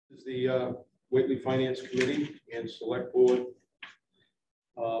is the Whately Finance Committee and Select Board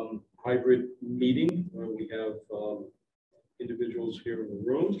hybrid meeting where we have individuals here in the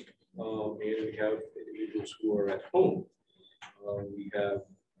room and we have individuals who are at home. We have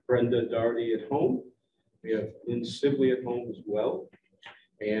Brenda Doherty at home. We have Lynn Sibley at home as well.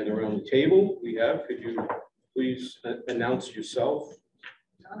 And around the table we have, could you please announce yourself?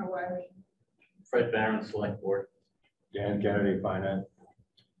 Donna Wiley. Fred Barron, Select Board. Dan Kennedy, Finance.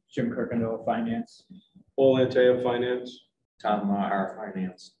 Jim Kirkendall, Finance. Paul Antaya, Finance. Tom Maher,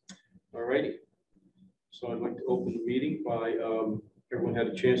 Finance. All righty. So I'd like to open the meeting by, everyone had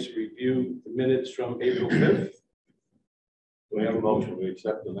a chance to review the minutes from April 5th. Do we have a motion? We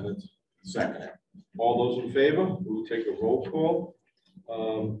accept the minutes. Second. All those in favor, we'll take a roll call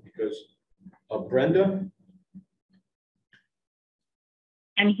because Brenda.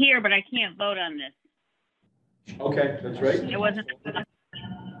 I'm here, but I can't vote on this. Okay, that's right. It wasn't.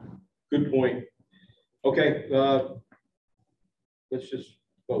 Good point. Okay, let's just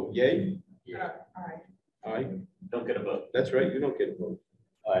vote. Yay? Aye. Aye. Don't get a vote. That's right. You don't get a vote.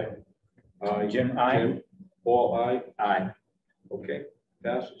 Aye. Aye. Jim, aye. Jim? Paul, aye. Aye. Okay,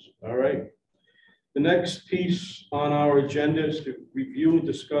 passes. All right. The next piece on our agenda is to review and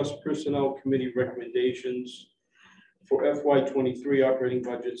discuss Personnel Committee recommendations for FY23 operating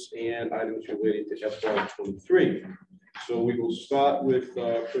budgets and items related to FY23. So we will start with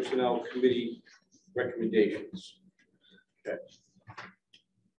Personnel Committee recommendations. Okay.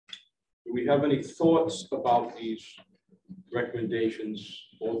 Do we have any thoughts about these recommendations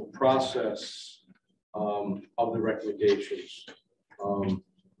or the process of the recommendations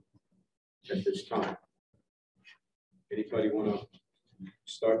at this time? Anybody want to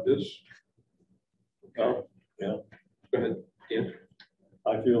start this? Okay. Yeah. Go ahead, Dan.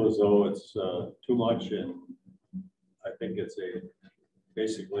 I feel as though it's too much, and I think it's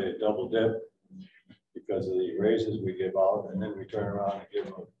basically a double dip because of the raises we give out, and then we turn around and give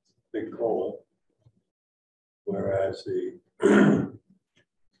them a big COLA. Whereas the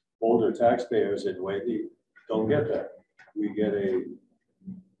older taxpayers in Whately don't get that. We get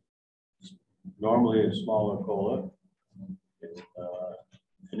normally a smaller COLA,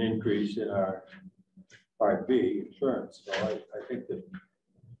 an increase in our Part B insurance. So I think that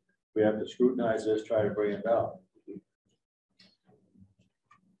we have to scrutinize this, try to bring it down.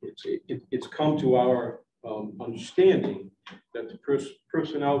 It's come to our understanding that the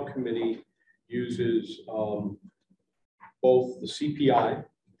Personnel Committee uses both the CPI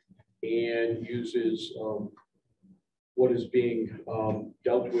and uses what is being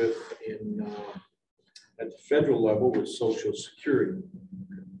dealt with at the federal level with Social Security.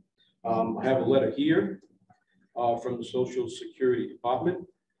 I have a letter here from the Social Security Department,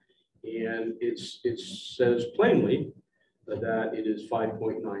 and it says plainly that it is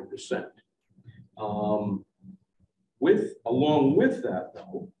 5.9%. Along with that,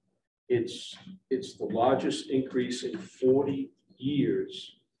 though, it's the largest increase in 40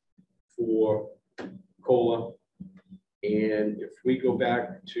 years for COLA. And if we go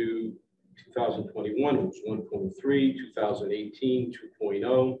back to 2021, it was 1.3, 2018,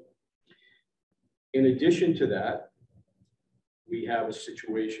 2.0. In addition to that, we have a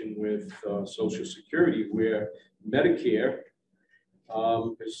situation with Social Security where Medicare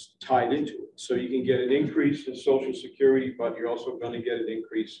is tied into it. So you can get an increase in Social Security, but you're also going to get an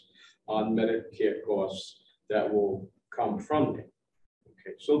increase on Medicare costs that will come from it.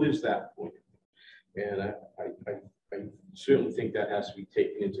 Okay, so there's that point. And I certainly think that has to be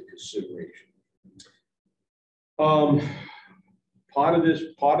taken into consideration. Part of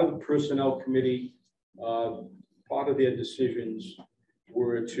the Personnel Committee, part of their decisions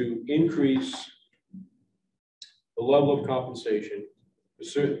were to increase the level of compensation for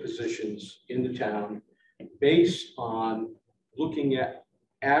certain positions in the town based on looking at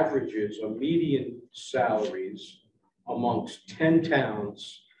averages or median salaries amongst 10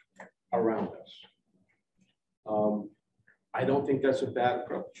 towns around us. I don't think that's a bad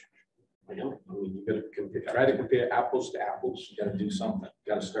approach. I don't. I mean, you got to try to compare apples to apples. You got to do something.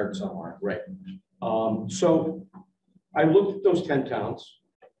 Got to start somewhere, right? So I looked at those 10 towns,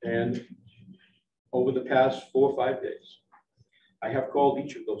 and over the past 4 or 5 days, I have called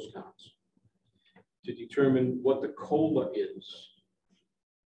each of those towns to determine what the COLA is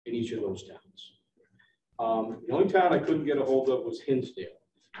in each of those towns. The only town I couldn't get a hold of was Hinsdale,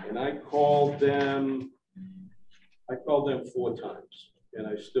 and I called them 4 times, and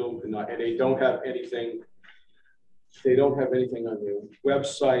I still could not. And they don't have anything. They don't have anything on their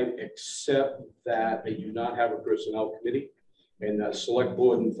website except that they do not have a personnel committee, and the Select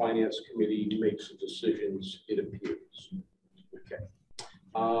Board and Finance Committee makes the decisions, it appears. Okay.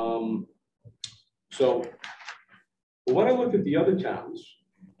 So when I looked at the other towns,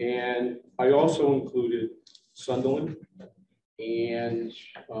 and I also included Sunderland and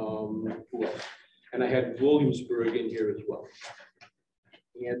who else? And I had Williamsburg in here as well.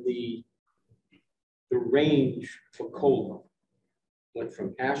 And the range for COLA went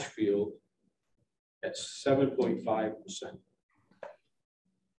from Ashfield at 7.5%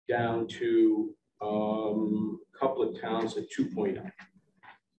 down to a couple of towns at 2.0.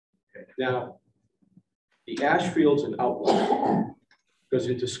 Okay. Now, the Ashfield's an outlier because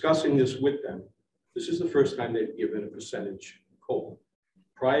in discussing this with them, this is the first time they've given a percentage COLA.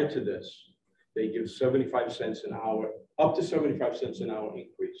 Prior to this, they give 75 cents an hour, up to 75 cents an hour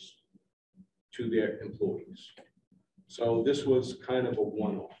increase to their employees. So this was kind of a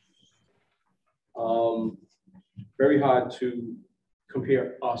one-off. Very hard to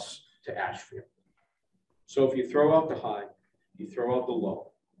compare us to Ashfield. So if you throw out the high, you throw out the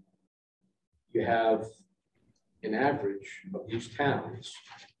low, you have an average of these towns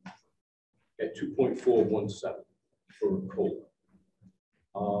at 2.417 for a COLA.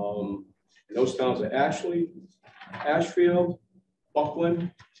 And those towns are Ashfield,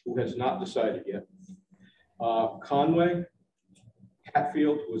 Buckland, who has not decided yet, Conway,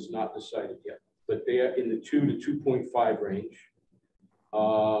 Hatfield, who has not decided yet, but they are in the 2 to 2.5 range.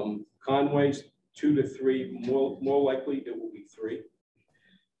 Conway's 2 to 3, more likely it will be 3.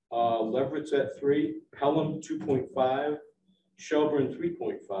 Leverett's at 3, Pelham 2.5, Shelburne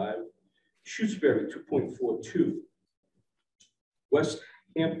 3.5, Shrewsbury 2.42. West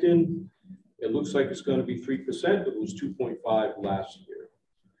Hampton, it looks like it's going to be 3%, but it was 2.5 last year.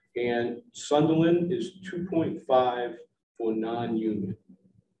 And Sunderland is 2.5 for non-union.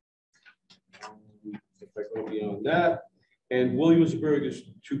 If I go beyond that, and Williamsburg is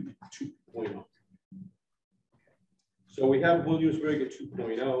 2.0. So we have Williamsburg at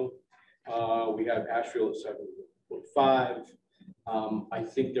 2.0. We have Ashfield at 7.5. I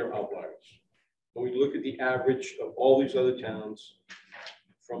think they're outliers. When we look at the average of all these other towns,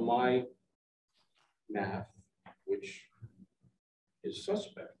 from my math, which is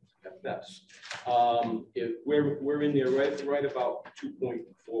suspect at best, if we're in there right about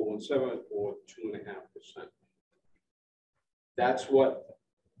 2.417 or 2.5%. That's what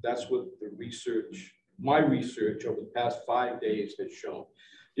the research, my research over the past 5 days has shown.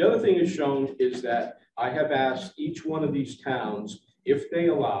 The other thing is shown is that I have asked each one of these towns if they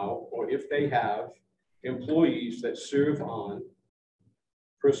allow or if they have employees that serve on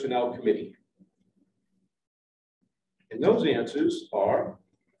personnel committee. And those answers are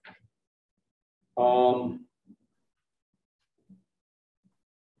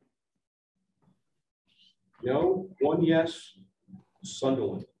no, 1 yes,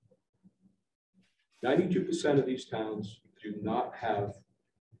 Sunderland. 92% of these towns do not have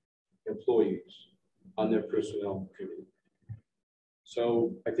employees on their personnel committee.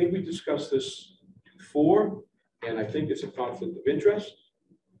 So I think we discussed this before, and I think it's a conflict of interest.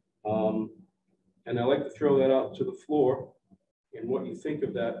 And I like to throw that out to the floor and what you think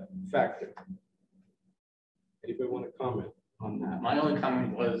of that factor. Anybody want to comment on that? My only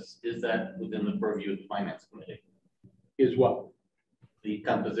comment is that within the purview of the Finance Committee, Is what? the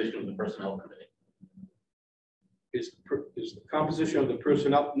composition of the Personnel Committee. Is the composition of the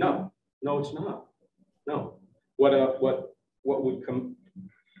personnel? No, it's not. No. What would come?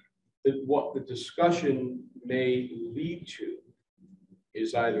 What the discussion may lead to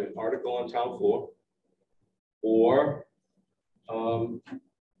is either an article on town floor or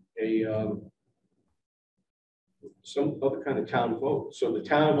some other kind of town vote. So the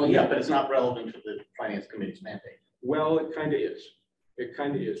town. Well, yeah, but it's not relevant to the Finance Committee's mandate. Well, it kind of is. It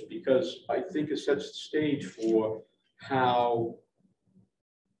kind of is, because I think it sets the stage for how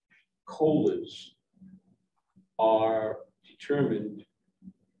COLAs are determined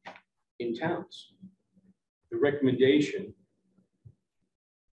in towns. The recommendation.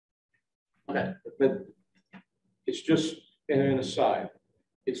 Okay. But it's just an aside.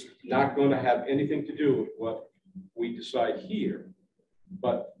 It's not going to have anything to do with what we decide here,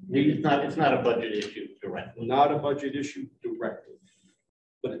 but It's not a budget issue directly. not a budget issue directly,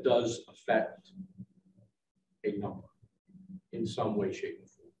 but it does affect a number in some way, shape, or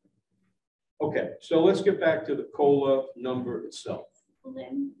form. Okay, so let's get back to the COLA number itself.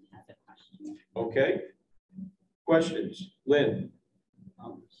 Lynn has a question. Okay, questions, Lynn?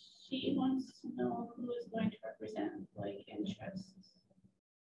 She wants to know who is going to represent like interests.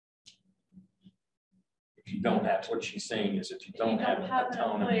 If you don't have, what she's saying is if you don't have an a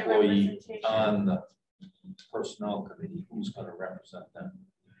town employee employee representation. on the personnel committee, who's going to represent them?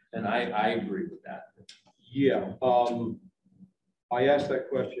 And I agree with that. Yeah, I asked that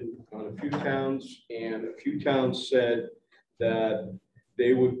question on a few towns, and a few towns said that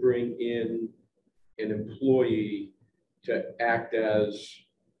they would bring in an employee to act as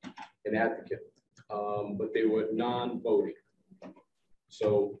an advocate, but they were non-voting.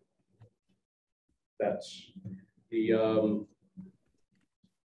 So that's the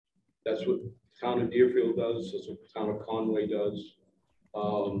that's what the town of Deerfield does. That's what the town of Conway does,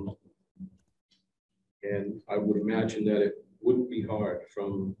 and I would imagine that it wouldn't be hard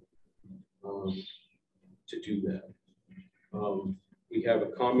from to do that. We have a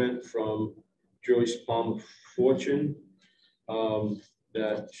comment from Joyce Palmer Fortune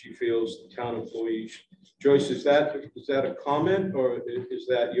that she feels the town employees. Joyce, is that a comment, or is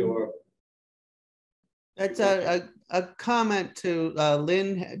that your? That's a comment to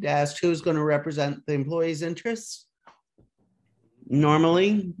Lynn had asked who's going to represent the employees' interests.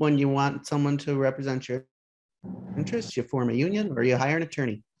 Normally, when you want someone to represent your interests, you form a union or you hire an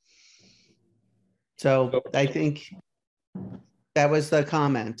attorney. So I think that was the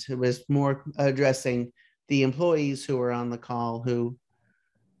comment. It was more addressing the employees who were on the call who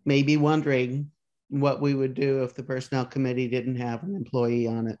may be wondering what we would do if the personnel committee didn't have an employee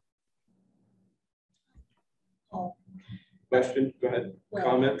on it. Question, go ahead. Well,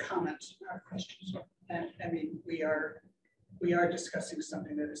 Comment? Comments, not questions. And I mean, we are discussing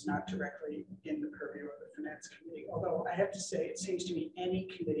something that is not directly in the purview of the finance committee. Although I have to say, it seems to me any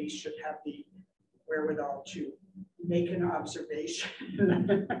committee should have the wherewithal to make an observation.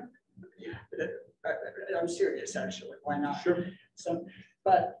 I'm serious, actually. Why not? Sure. So,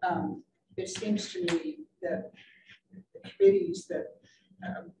 but it seems to me that the committees that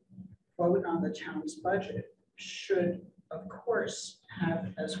vote on the town's budget should, of course,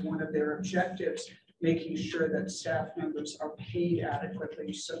 have as one of their objectives making sure that staff members are paid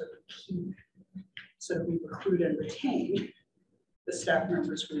adequately so that we recruit and retain the staff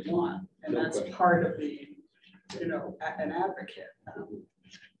members we want. And that's part of the, an advocate.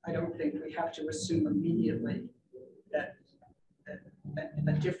 I don't think we have to assume immediately that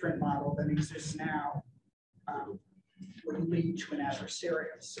a different model than exists now would lead to an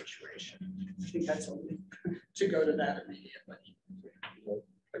adversarial situation. I think that's a leap to go to that immediately.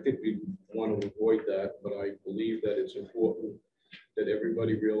 I think we want to avoid that, but I believe that it's important that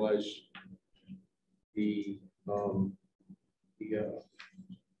everybody realize the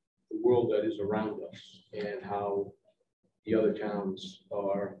world that is around us and how the other towns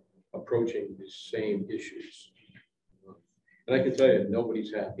are approaching the same issues. And I can tell you,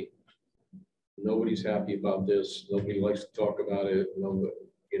 nobody's happy. Nobody's happy about this. Nobody likes to talk about it. Nobody,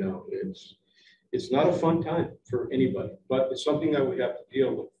 it's not a fun time for anybody, but it's something that we have to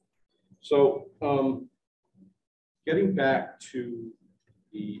deal with. So getting back to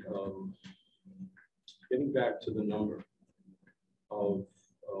the number of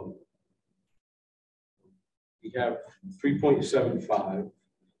we have 3.75.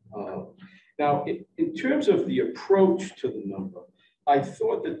 Now, in terms of the approach to the number, I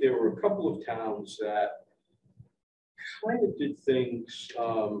thought that there were a couple of towns that kind of did things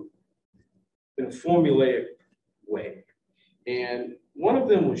in a formulaic way. And one of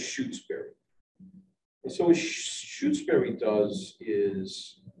them was Shutesbury. And so what Shutesbury does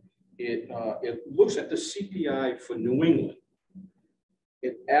is it looks at the CPI for New England.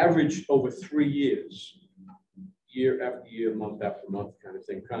 It averaged over 3 years, year after year, month after month kind of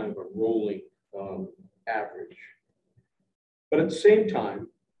thing, kind of a rolling average. But at the same time,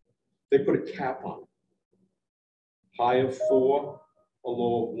 they put a cap on it. High of 4, a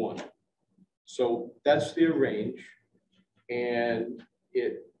low of 1. So that's their range. And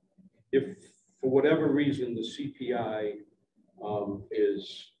if for whatever reason the CPI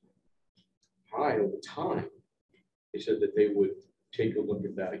is high over time, they said that they would take a look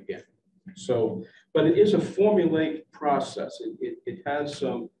at that again. So, but it is a formulaic process. It has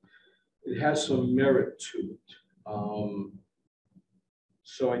some merit to it.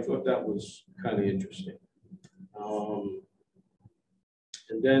 So I thought that was kind of interesting.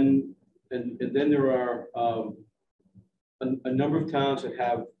 And then there are a number of towns that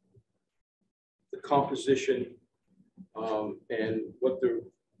have the composition and what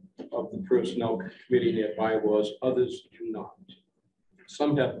of the personnel committee in their bylaws. Others do not.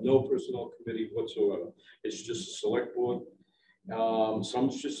 Some have no personnel committee whatsoever. It's just a select board. Some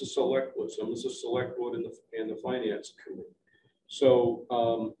is just a select board. Some is a select board in the finance committee. So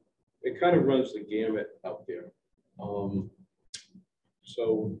it kind of runs the gamut out there.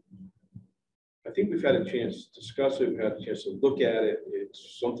 So I think we've had a chance to discuss it. We've had a chance to look at it.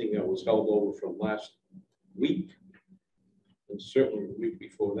 It's something that was held over from last week, and certainly the week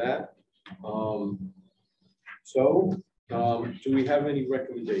before that. So Do we have any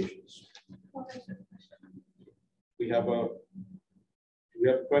recommendations? We have a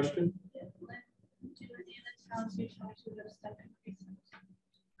question? Do any of the towns you talk to have step increases?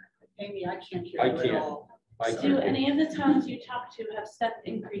 Amy, I can't hear I you at can't. all. I Do can't any of the towns you talk to have step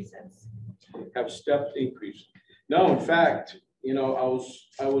increases? have stepped increase. No, in fact, you know,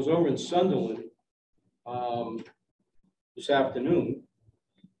 I was over in Sunderland this afternoon,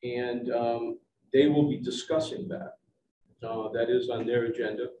 and they will be discussing that. That is on their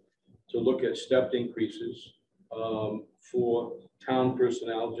agenda, to look at stepped increases for town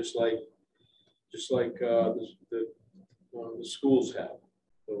personnel, just like the schools have,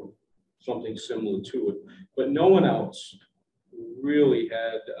 or something similar to it. But no one else really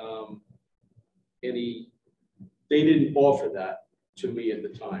had any. They didn't offer that to me at the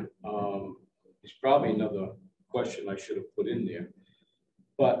time. It's probably another question I should have put in there.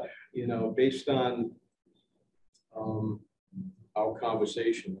 But, you know, based on our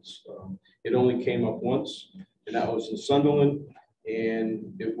conversations, it only came up once, and that was in Sunderland,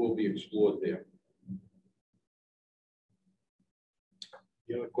 and it will be explored there.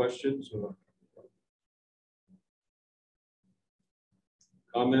 You have questions or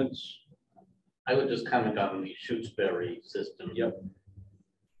comments? I would just comment on the Shutesbury system. Yep.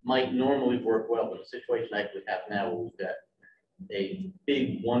 Might normally work well, but the situation like we have now, we've got a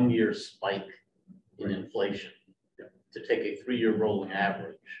big 1-year spike in inflation. To take a 3-year rolling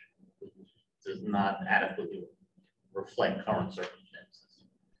average does not adequately reflect current circumstances.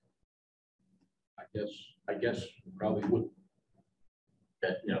 I guess probably would.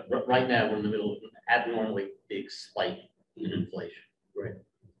 That, you know, right now we're in the middle of an abnormally big spike in inflation. Right.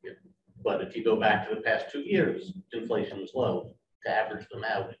 Yeah. But if you go back to the past 2 years, inflation was low. To average them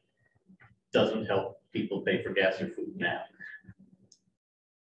out doesn't help people pay for gas or food now.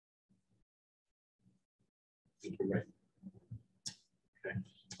 Right. Okay.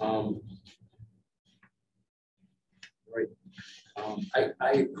 Right.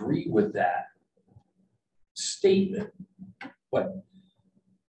 I agree with that statement, but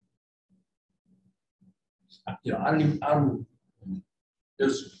you know, I don't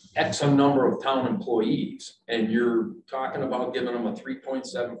there's X number of town employees, and you're talking about giving them a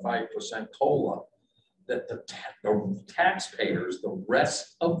 3.75% COLA, that the taxpayers, the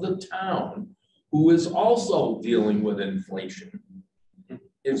rest of the town, who is also dealing with inflation,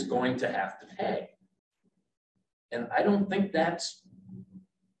 is going to have to pay. And I don't think that's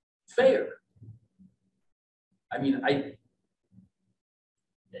fair. I mean,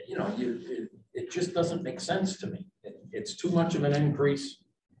 you know, it just doesn't make sense to me. It's too much of an increase.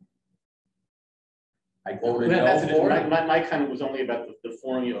 I voted no for it. My comment was only about the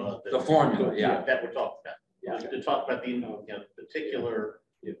formula. The formula, yeah. That we're talking about. Yeah. To talk about the, you know, particular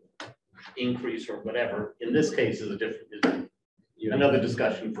increase or whatever, in this case is a different, another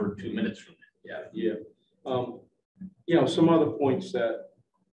discussion for 2 minutes from now. Yeah. You know, some other points that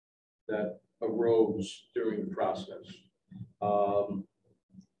arose during the process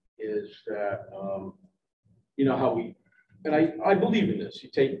is that, you know, how we, and I believe in this, you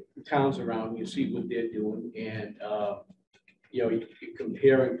take the towns around, you see what they're doing, and, you know, you're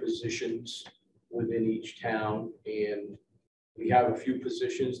comparing positions within each town, and we have a few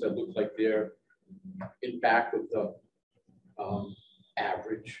positions that look like they're in back of the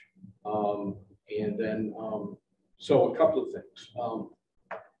average. And then, so a couple of things.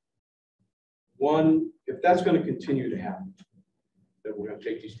 One, if that's going to continue to happen, that we're going to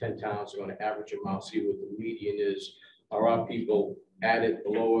take these 10 towns, we're going to average them out, see what the median is, are our people at it,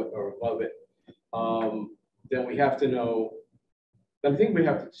 below it, or above it? Then we have to know, I think we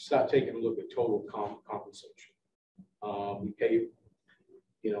have to start taking a look at total compensation. We pay,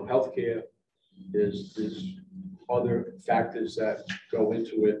 you know, healthcare, there's other factors that go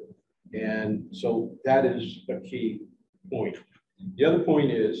into it. And so that is a key point. The other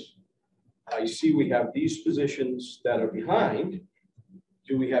point is, I see we have these positions that are behind.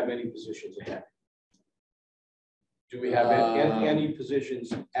 Do we have any positions ahead? Do we have any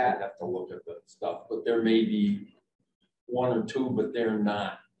positions I at? have to look at the stuff, but there may be 1 or 2, but they're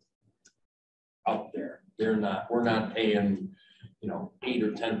not up there. They're not, we're not paying, you know, 8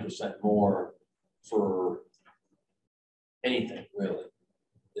 or 10% more for anything really.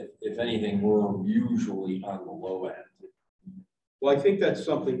 If anything, we're usually on the low end. Well, I think that's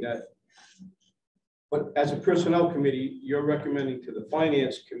something that, but as a personnel committee, you're recommending to the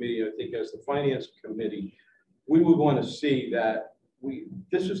finance committee, I think as the finance committee, we would want to see that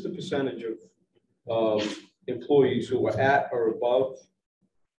this is the percentage of employees who are at or above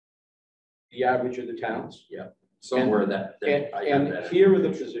the average of the towns. Yeah, somewhere that. And here are the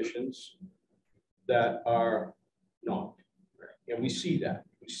positions that are not. And we see that.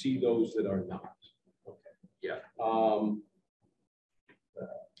 We see those that are not. Okay. Yeah.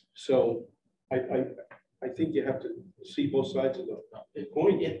 So I think you have to see both sides of the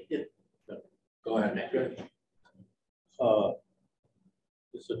coin. Go ahead. Okay.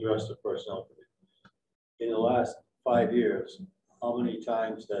 This address the personnel committee. In the last 5 years, how many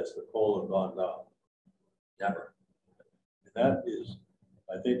times has the COLA gone down? Never. And that is,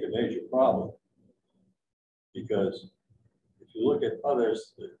 I think, a major problem. Because if you look at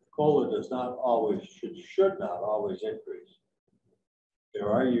others, the COLA does not always, should not always increase. There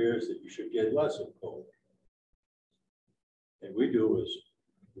are years that you should get less of COLA. And we do as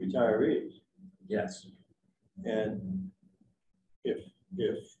retirees. Yes. And if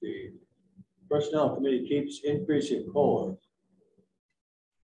the personnel committee keeps increasing COLA,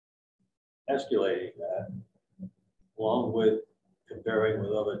 escalating that, along with comparing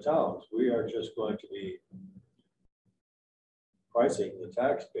with other towns, we are just going to be pricing the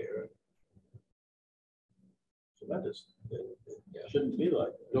taxpayer tremendous. It shouldn't be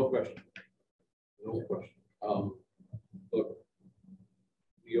like that. No question. No question. Look,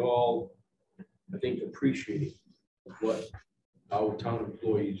 we all, I think, appreciate what our town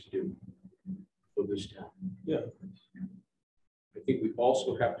employees do for this town. Yeah. I think we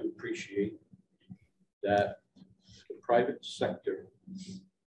also have to appreciate that the private sector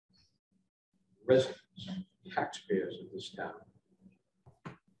residents, taxpayers of this town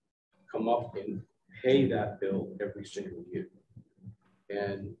come up and pay that bill every single year.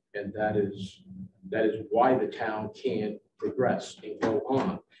 And that is why the town can progress and go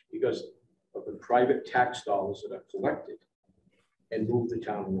on, because of the private tax dollars that are collected and move the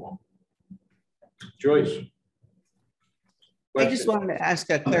town along. Joyce. I just wanted to ask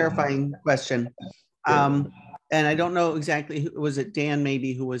a clarifying question. And I don't know exactly, was it Dan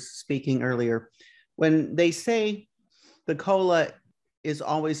maybe who was speaking earlier? When they say the COLA is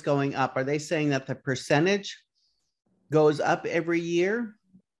always going up, are they saying that the percentage goes up every year?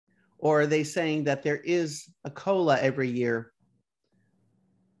 Or are they saying that there is a COLA every year?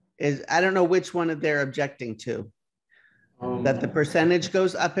 I don't know which one they're objecting to. That the percentage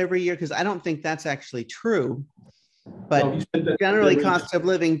goes up every year? Because I don't think that's actually true. But generally cost of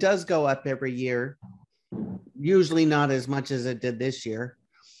living does go up every year. Usually not as much as it did this year.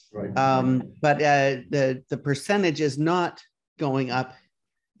 Right. But the percentage is not going up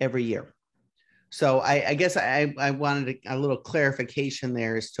every year. So I guess I wanted a little clarification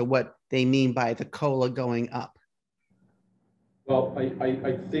there as to what they mean by the COLA going up. Well,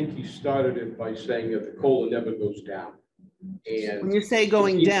 I think he started it by saying that the COLA never goes down. And when you say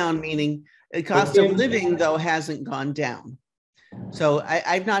going down, meaning the cost of living, though, hasn't gone down. So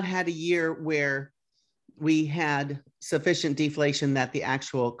I've not had a year where we had sufficient deflation that the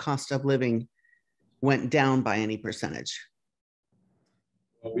actual cost of living went down by any percentage.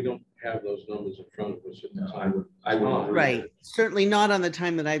 Well, we don't have those numbers in front of us at the time. I would right. Certainly not on the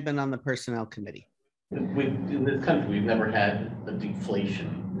time that I've been on the personnel committee. In this country, we've never had a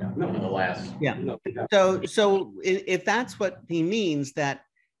deflation in the last. Yeah. So if that's what he means, that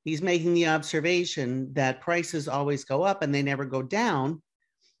he's making the observation that prices always go up and they never go down,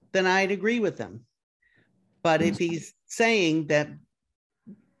 then I'd agree with him. But if he's saying that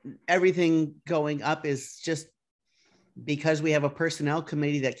everything going up is just because we have a personnel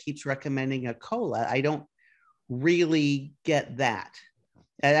committee that keeps recommending a COLA, I don't really get that.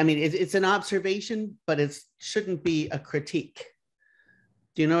 I mean, it's an observation, but it shouldn't be a critique.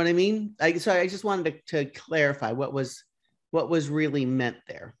 Do you know what I mean? So I just wanted to clarify what was really meant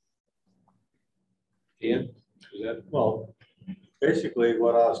there. Ian, well, basically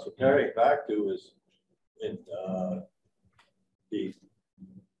what I was comparing back to is in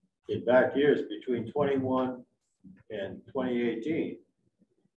back years between 21 and 2018.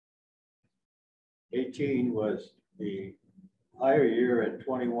 18 was the higher year and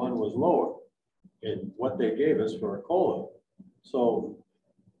 21 was lower in what they gave us for a COLA. So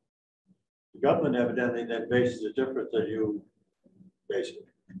the government evidently then bases it different than you base it.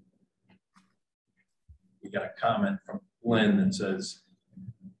 We got a comment from Lynn that says,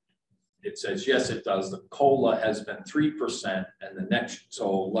 yes, it does. The COLA has been 3%, and the next,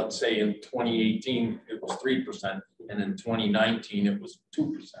 so let's say in 2018 it was 3%, and in 2019 it was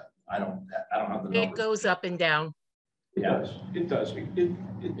 2%. I don't have the numbers. It goes up and down. It does. It does.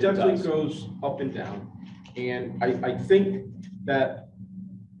 It definitely goes up and down. And I think that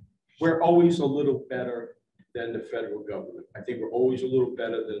we're always a little better than the federal government. I think we're always a little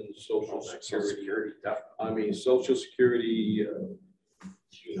better than Social Security. I mean, Social Security,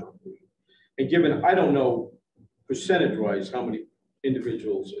 you know, and given, I don't know percentage-wise how many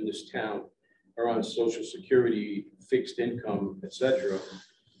individuals in this town are on social security, fixed income, etc.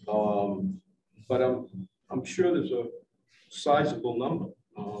 But I'm sure there's a sizable number.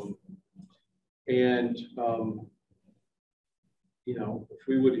 You know, if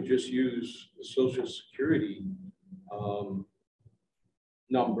we were to just use the social security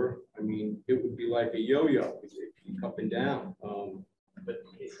number, I mean, it would be like a yo-yo, it keep up and down. Well,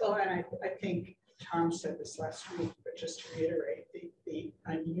 and I think Tom said this last week, but just to reiterate, the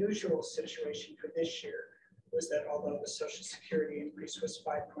unusual situation for this year was that although the Social Security increase was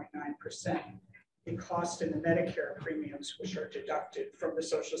 5.9%, the cost in the Medicare premiums, which are deducted from the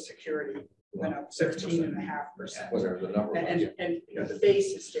Social Security, went up 13.5%. Whatever the number was. And you know, the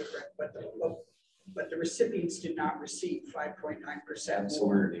base is different, but the recipients did not receive 5.9%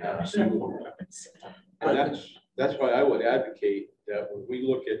 more. And that's why I would advocate that when we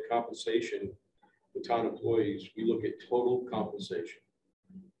look at compensation for town employees, we look at total compensation,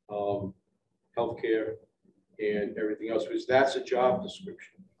 healthcare and everything else, because that's a job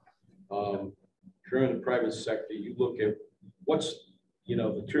description. If you're in the private sector, you look at what's, you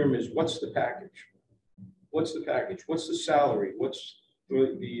know, the term is, what's the package? What's the package? What's the salary? What's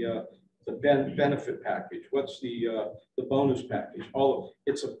the benefit package? What's the bonus package? All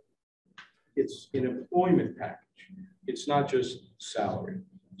of it's an employment package. It's not just salary.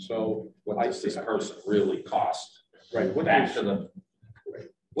 So what does this person really cost? Right. What Back to the.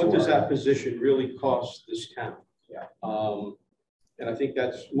 What does that position really cost this town? Yeah. And I think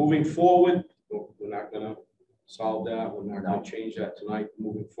that's moving forward. We're not going to solve that. We're not going to change that tonight.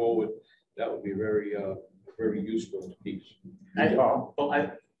 Moving forward, that would be very, very useful piece. Go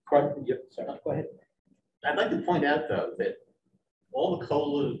ahead. Yeah. I'd like to point out, though, that all the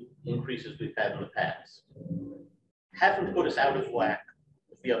COLA increases we've had in the past haven't put us out of whack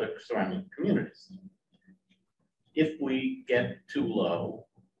with the other surrounding communities. If we get too low,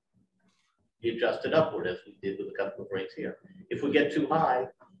 we adjust it upward, as we did with a couple of rates here. If we get too high,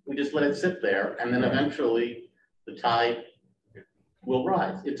 we just let it sit there, and then eventually the tide will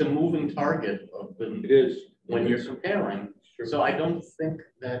rise. It's a moving target of the, It is when you're comparing. Sure. So I don't think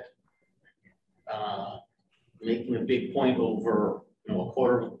that making a big point over, you know, a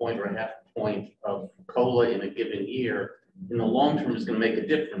quarter of a point or a half a point of COLA in a given year, in the long term is going to make a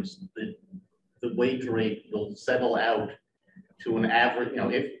difference. The wage rate will settle out to an average. You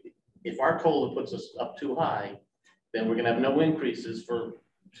know, if our COLA puts us up too high, then we're going to have no increases for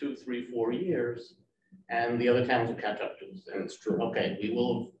 2, 3, 4 years, and the other towns will catch up to us. And it's true. Okay, we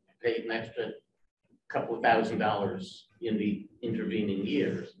will have paid an extra couple of $1,000s in the intervening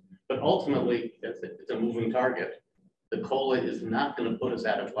years, but ultimately it's a moving target. The COLA is not going to put us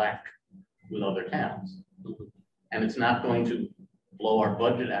out of whack with other towns, and it's not going to blow our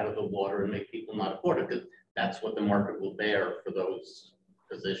budget out of the water and make people not afford it, because that's what the market will bear for those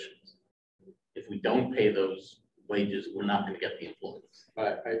positions. If we don't pay those wages, we're not going to get the employees.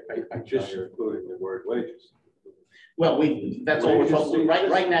 I just including the word wages. Well, that's all we're talking about.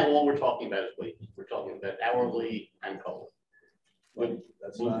 Right now, all we're talking about is wages. We're talking about hourly and COLA.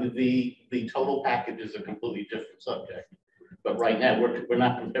 The total package is a completely different subject. But right now, we're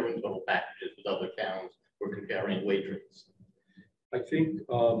not comparing total packages with other towns. We're comparing wage rates. I think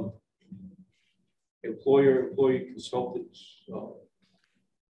employee consultants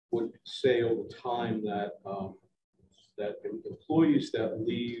would say over time that that employees that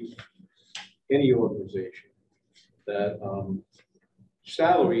leave any organization, that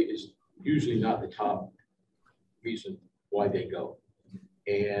salary is usually not the top reason why they go.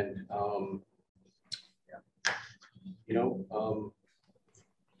 And you know,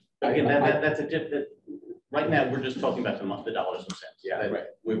 again, that's a different. Right now, we're just talking about the dollars and cents. Yeah, right.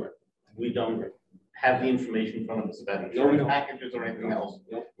 We don't have the information from us about insurance packages or anything else.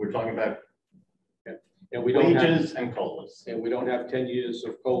 No. We're talking about and we don't wages and COLAs. And we don't have 10 years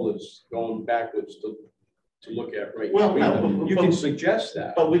of COLAs going backwards to look at right now. No, you can suggest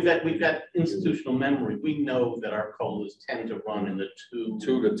that. But we've got institutional memory. We know that our COLAs tend to run in the 2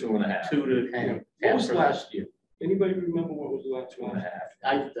 to 2.5. 2 to 10. What was last year? Anybody remember what was the last 2.5?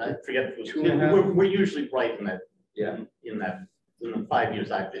 I forget. If it was 2.5. We're usually right in that. Yeah. In the 5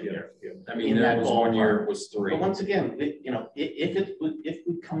 years I've been here. Yeah. I mean, that was 1 year, it was 3. But once again, you know, if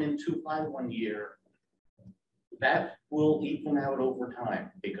we come in too high 1 year, that will even out over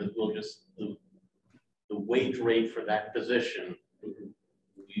time, because we'll just the wage rate for that position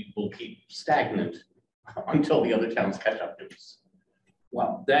we will keep stagnant until the other towns catch up to us.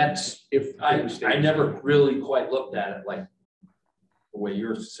 Well, that's, I never really quite looked at it like the way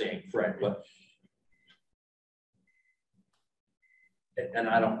you're saying, Fred, but and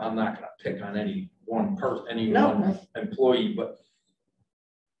I'm not gonna pick on any one person, one employee, but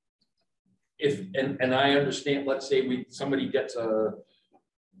and I understand, let's say somebody gets a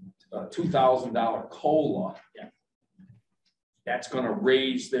 $2,000 COLA. Yeah. That's gonna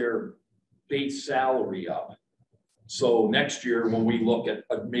raise their base salary up. So next year, when we look at,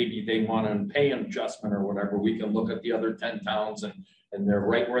 maybe they want a pay adjustment or whatever, we can look at the other 10 towns and they're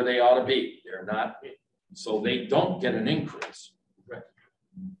right where they ought to be. They're not, so they don't get an increase. Right.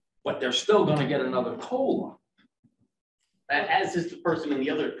 But they're still gonna get another COLA. As is the person in the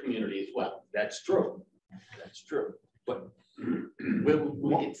other community as well. That's true. That's true. But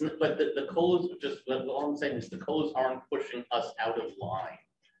But the COLAs, all I'm saying is the COLAs aren't pushing us out of line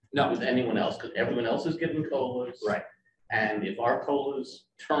with anyone else, because everyone else is getting COLAs. Right. And if our COLAs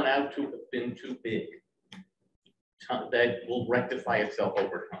turn out to have been too big, that will rectify itself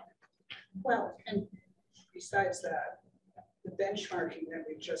over time. Well, and besides that, the benchmarking that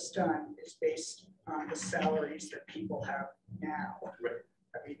we've just done is based on the salaries that people have now. Right.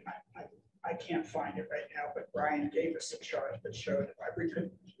 I mean, I can't find it right now, but Brian gave us a chart that showed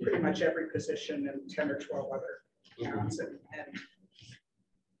pretty much every position in 10 or 12 other towns, and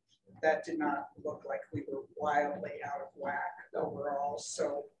that did not look like we were wildly out of whack overall.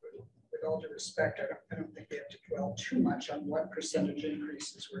 So with all due respect, I don't think we have to dwell too much on what percentage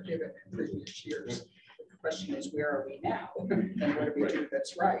increases were given in previous years. The question is, where are we now? And what do we do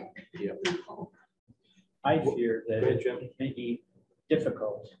that's right? Yeah. I fear that Go ahead, Jim. it may be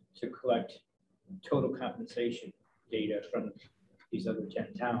difficult to collect total compensation data from these other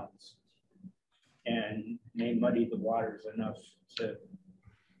 10 towns and may muddy the waters enough to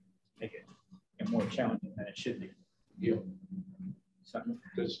make it more challenging than it should be. Yeah. So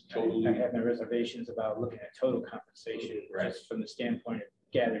That's I totally. have my reservations about looking at total compensation just from the standpoint of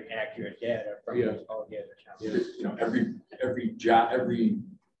gathering accurate data from all the other towns. Yeah. you know, every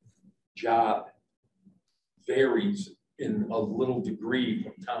job varies in a little degree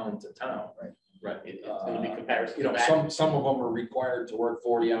from town to town. Right. Right. It's going to be comparison. You know, some of them are required to work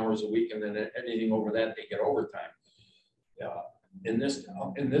 40 hours a week, and then anything over that, they get overtime. In this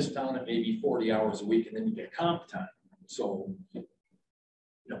town, it may be 40 hours a week, and then you get comp time. So, you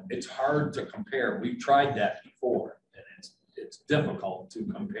know, it's hard to compare. We've tried that before, and it's difficult to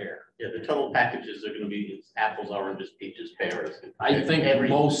compare. Yeah, the total packages are going to be apples, oranges, peaches, pears. I think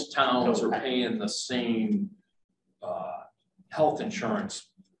most towns are paying the same health insurance.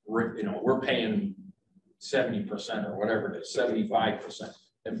 You know, we're paying 70% or whatever it is, 75%.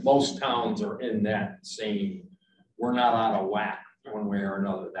 And most towns are in that same, we're not out of whack one way or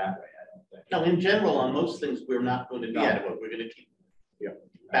another that way, I don't think. No, in general, on most things, we're not going to be out of it. We're going to keep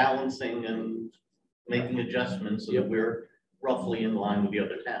balancing and making adjustments so that we're roughly in line with the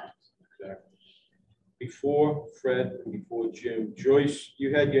other towns. Exactly. Before Fred and before Jim, Joyce,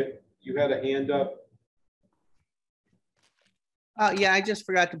 you had a hand up. Yeah, I just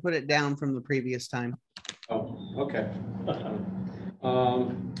forgot to put it down from the previous time. Oh, okay.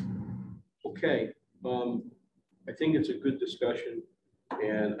 Okay. I think it's a good discussion,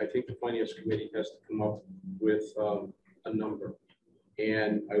 and I think the Finance Committee has to come up with a number.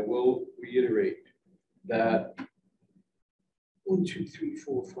 And I will reiterate that 1, 2, 3,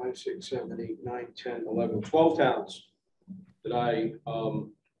 4, 5, 6, 7, 8, 9, 10, 11, 12 towns that I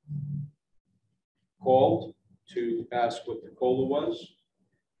called to ask what the COLA was.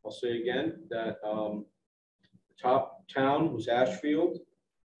 I'll say again that the top town was Ashfield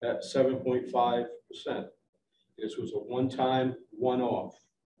at 7.5%. This was a one-time, one-off,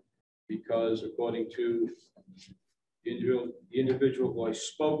 because according to the individual who I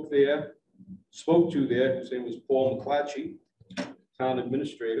spoke to there, his name was Paul McClatchy, town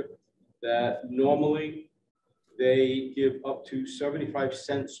administrator, that normally they give up to 75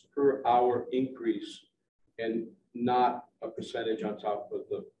 cents per hour increase and not a percentage on top of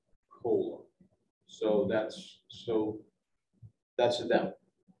the COLA. So that's them.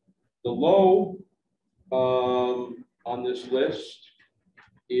 The low on this list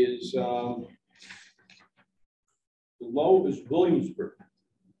is the low is Williamsburg,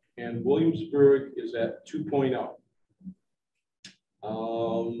 and Williamsburg is at 2.0.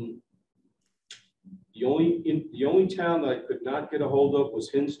 The only town that I could not get a hold of was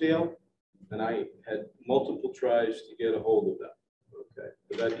Hinsdale, and I had multiple tries to get a hold of them. Okay,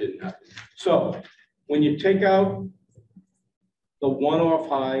 but that didn't happen. So when you take out the one-off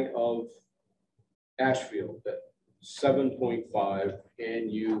high of Ashfield at 7.5,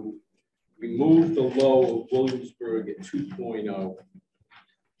 and you remove the low of Williamsburg at 2.0,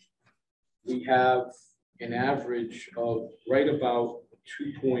 we have an average of right about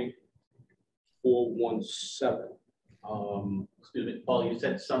 2.417. Excuse me, Paul, you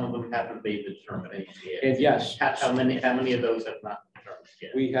said some of them haven't made the determination yet. And yes, How many of those have not determined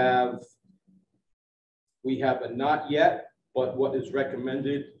yet? we have We have a not yet, but what is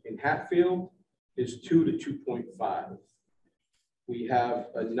recommended in Hatfield is 2 to 2.5. We have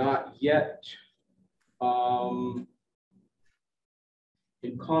a not yet in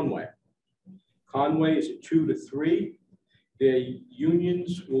Conway. Conway is a 2 to 3. Their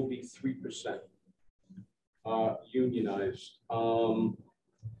unions will be 3% unionized.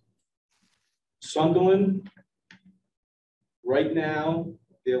 Sunderland, right now,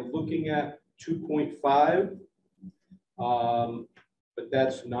 they're looking at 2.5, but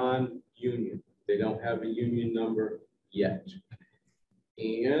that's non-union. They don't have a union number yet.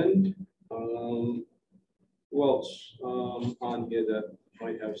 And who else on here that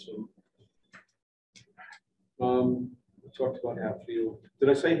might have some? We talked about Hatfield. Did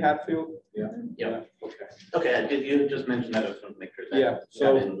I say Hatfield? Yeah. Yeah. Okay. Okay, I did, you just mentioned that, I was going to make sure that. Yeah,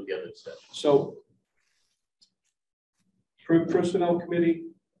 so- got in with the other stuff. So personnel committee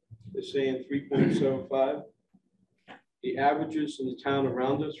is saying 3.75. The averages in the town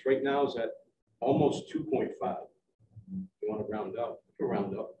around us right now is at almost 2.5. You want to round up, you can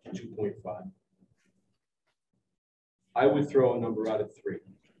round up to 2.5. I would throw a number out of 3.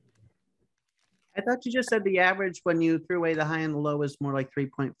 I thought you just said the average when you threw away the high and the low was more like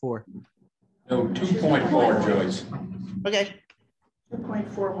 3.4. No, 2.4, Joyce. Okay.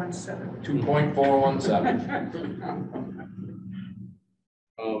 2.417.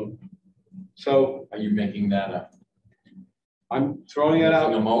 2.417. So Are you making that up? I'm throwing it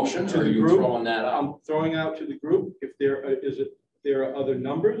Making a out. motion, to or are the you group. throwing that out? I'm throwing out to the group if there there are other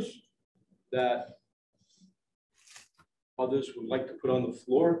numbers that others would like to put on the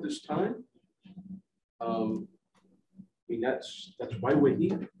floor at this time. I mean, that's why we're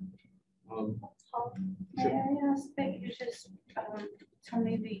here. May I ask that you just tell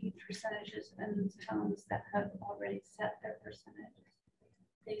me the percentages in towns that have already set their percentages?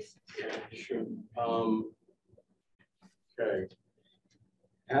 Please. Sure. Okay.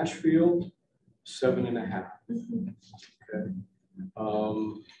 Ashfield, 7.5. Okay.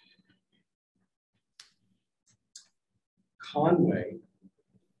 Conway,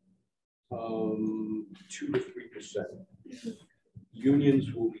 2 to 3%.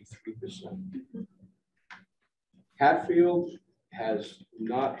 Unions will be 3%. Hatfield has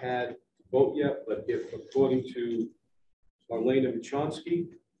not had a vote yet, but if according to Marlena Machonsky,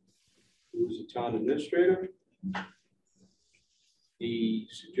 who is a town administrator, the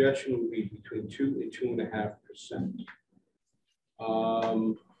suggestion would be between 2 and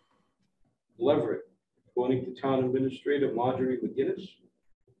 2.5%. Leverett, according to town administrator Marjorie McGinnis,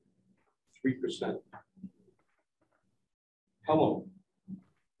 3%. Pelham,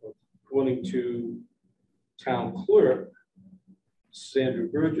 according to town clerk Sandra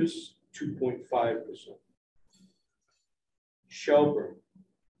Burgess, 2.5%. Shelburne,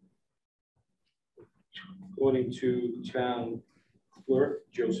 according to town clerk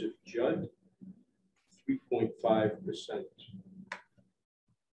Joseph Judd, 3.5%.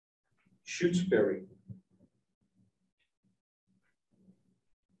 Shutesbury,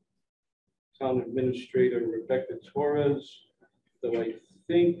 town administrator Rebecca Torres, though I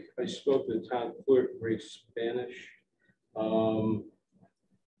think I spoke to the town clerk Grace Spanish.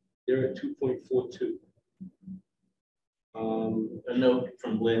 They're at 2.42. A note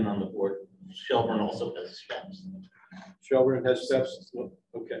from Lynn on the board, Shelburne also has steps. Shelburne has steps.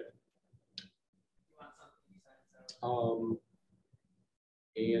 Okay.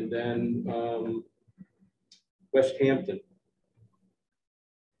 And then West Hampton,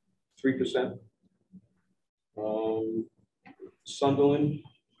 3%. Sunderland,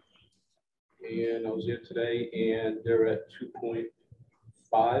 and I was there today, and they're at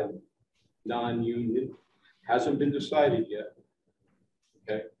 2.5, non-union. Hasn't been decided yet.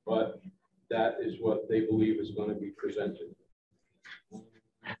 Okay, but that is what they believe is going to be presented.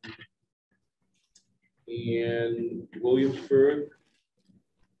 And Williamsburg,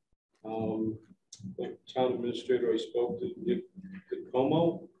 the town administrator I spoke to, Nick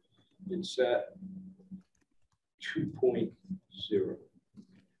Como, it's at 2.0.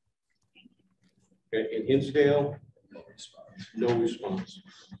 Okay, in Hinsdale, no response.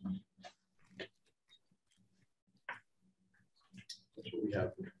 That's what we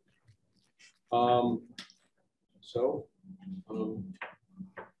have.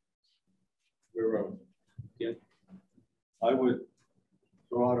 We're yeah. I would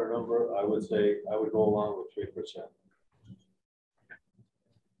throw out a number. I would say I would go along with 3%.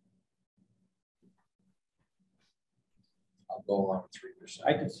 I'll go along with 3%.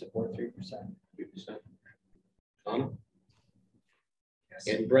 I could support 3%. 3%. Donna? Yes.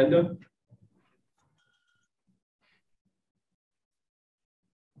 And Brenda?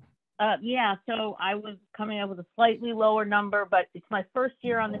 Yeah, so I was coming up with a slightly lower number, but it's my first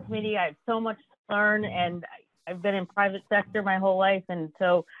year on the committee. I have so much to learn, and I've been in private sector my whole life, and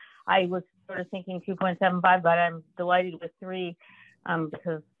so I was sort of thinking 2.75, but I'm delighted with 3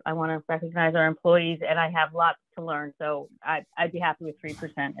 because I want to recognize our employees, and I have lots to learn. So I'd be happy with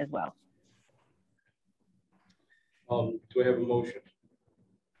 3% as well. Do I have a motion?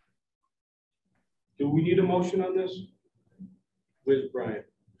 Do we need a motion on this? Where's Brian?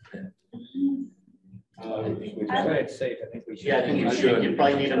 We play it safe. I think we should. Yeah, I think you should. You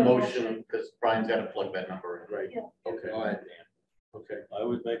probably need a motion because Brian's got to plug that number in. Right. Yeah. Okay. Go ahead, Dan. Okay. I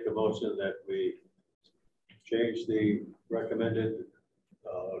would make a motion that we change the recommended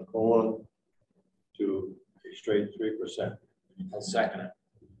COLA to a straight 3%. I'll second it.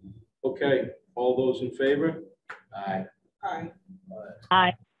 Okay. All those in favor? Aye. Aye.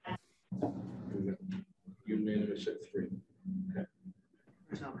 Aye. Unanimous at 3. Okay.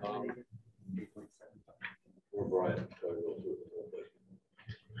 Or Brian.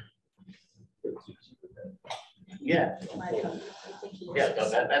 Yeah, Michael. yeah, no,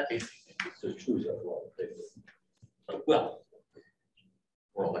 that's easy. So choose that one. Well,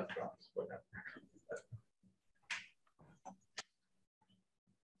 we're electrons, whatever.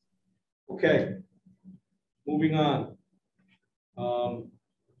 Okay. Moving on.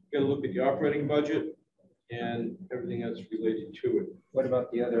 Got to look at the operating budget and everything that's related to it. What about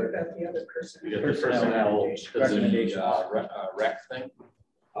the What other? about the other person? We got the personnel, Recommendations. Rec thing.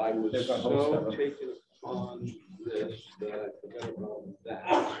 I was There's a host so of them. taken on this that I forgot about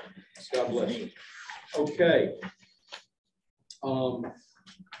that. God bless you. Okay.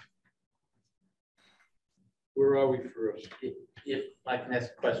 Where are we first? If I can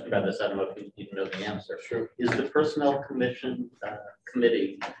ask a question about this, I don't know if you even know the answer. Sure. Is the Personnel Commission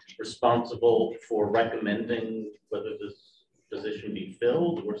committee responsible for recommending whether this position be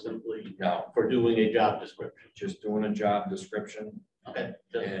filled or simply No, for doing a job description? just doing a job description Okay,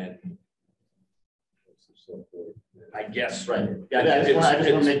 just- and I guess. right. Yeah, I just want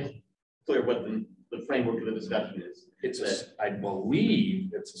to make clear what the framework of the discussion is. I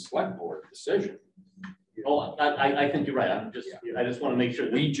believe it's a select board decision. Oh, I think you're right. I just want to make sure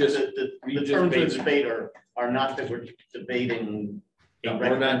that We just- the terms of the debate are not that we're debating a No, we're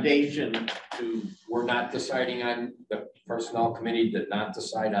not. recommendation to. We're not deciding on, the personnel committee did not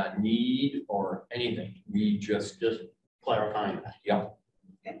decide on need or anything. We just Clarifying that. yeah.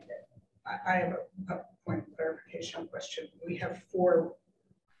 I have a point of clarification question. We have 4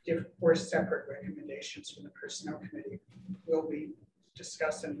 separate recommendations from the personnel committee. Will we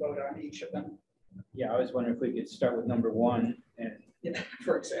discuss and vote on each of them? Yeah, I was wondering if we could start with number 1 and Yeah,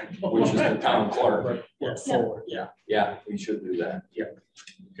 for example. Which is the town clerk. work forward. Yeah, we should do that.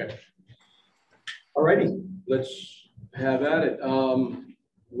 All righty, let's have at it.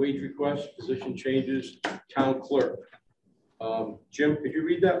 Wage request, position changes, town clerk. Jim, could you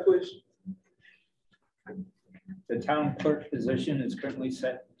read that, please? The town clerk position is currently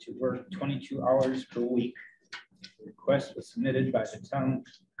set to work 22 hours per week. The request was submitted by the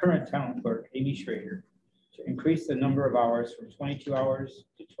current town clerk, Amy Schrader, to increase the number of hours from 22 hours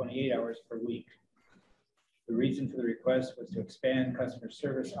to 28 hours per week. The reason for the request was to expand customer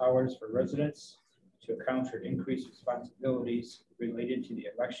service hours for residents to account for increased responsibilities related to the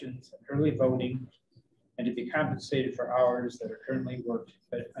elections and early voting, and to be compensated for hours that are currently worked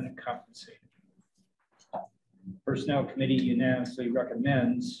but uncompensated. Personnel Committee unanimously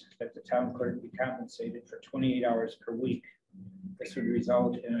recommends that the town clerk be compensated for 28 hours per week. This would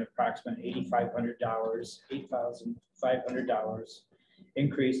result in an approximate $8,500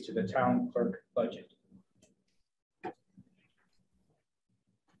 increase to the town clerk budget. I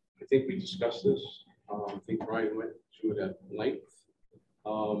think we discussed this. I think Brian went through it at length.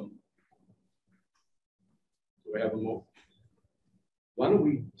 Do I have a mo? Why don't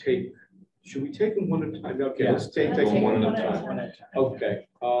we should we take them one at a time? Okay, Yeah. let's take them one at a time. One at a time. Okay,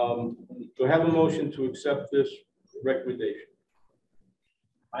 do I have a motion to accept this recommendation?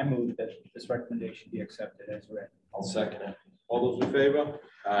 I move that this recommendation be accepted as read. I'll second it. All those in favor?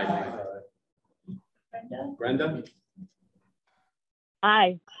 Aye. Brenda? Brenda?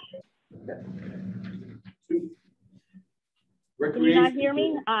 Aye. Recreation. Can you not hear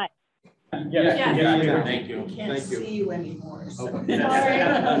me? Aye. Yes. Thank you. Can't Thank you. see you anymore. So. Okay.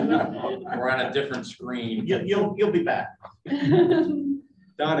 We're on a different screen. You'll be back.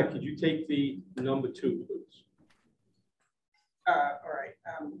 Donna, could you take the number 2, please? All right.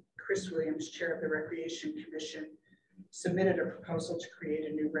 Chris Williams, Chair of the Recreation Commission, submitted a proposal to create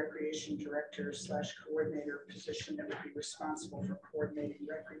a new recreation director / coordinator position that would be responsible for coordinating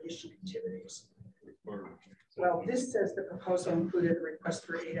recreation activities. Well, this says the proposal included a request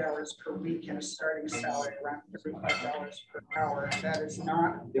for 8 hours per week and a starting salary around $35 per hour. That is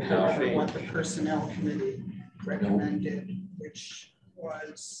not however, what the personnel committee recommended, which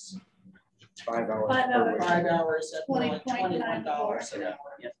was 5 hours. 5 hours. 5 hours at $20, like $21 an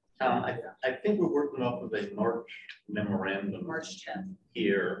hour. I think we're working off of a March memorandum March 10th.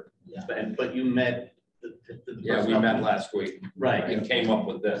 here, Yeah. but you met Yeah, we met last week. Right. And came up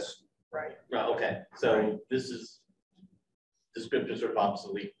with this. Right. Right, okay, so this is descriptive sort of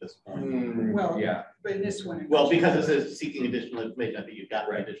obsolete at this point. Well, Yeah, but in this one. Well, because it says seeking additional information, I think you got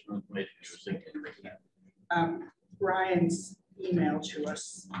the additional information you were seeking. Brian's email to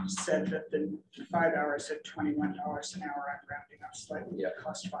us said that the 5 hours at $21 an hour, I'm rounding up slightly, Yeah.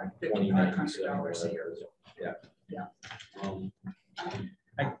 cost $5,500 a year. Yeah.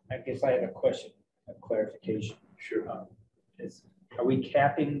 I guess I have a question, a clarification. Sure. Are we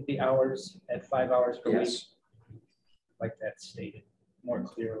capping the hours at 5 hours per week? Yes. Like that stated more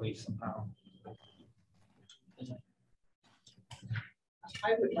clearly somehow.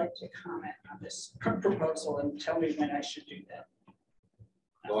 I would like to comment on this proposal and tell me when I should do that.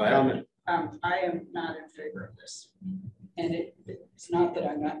 Go ahead. I am not in favor of this. And it's not that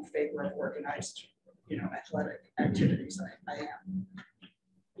I'm not in favor of organized, athletic activities. I am.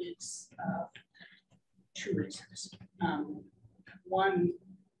 It's 2 reasons. One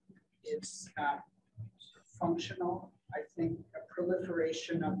is functional. I think a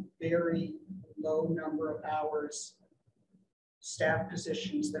proliferation of very low number of hours, staff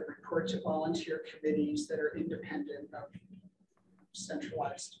positions that report to volunteer committees that are independent of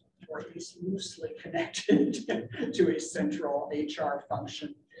centralized or at least loosely connected to a central HR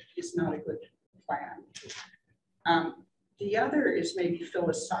function is not a good plan. The other is maybe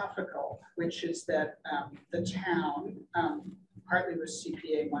philosophical, which is that the town, partly with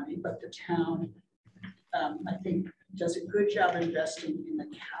CPA money, but the town, I think, does a good job investing in the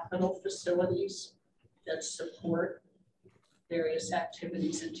capital facilities that support various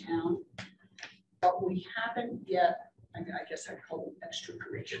activities in town. But we haven't yet, I guess I call them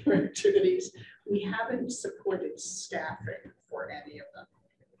extracurricular activities, we haven't supported staffing for any of them.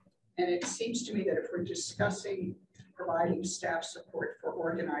 And it seems to me that if we're discussing providing staff support for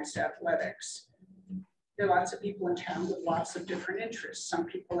organized athletics, there are lots of people in town with lots of different interests. Some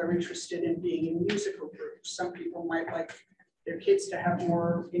people are interested in being in musical groups. Some people might like their kids to have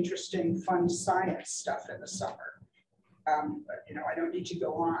more interesting, fun science stuff in the summer. I don't need to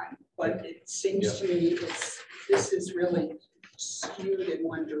go on, but it seems to me this is really skewed in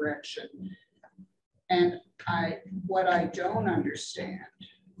one direction. And what I don't understand,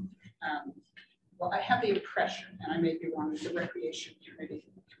 well, I have the impression, and I may be wrong, that the Recreation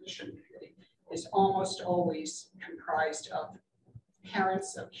Commission is almost always comprised of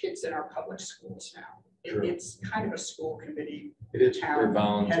parents of kids in our public schools now. It's kind of a school committee. It is. Town They're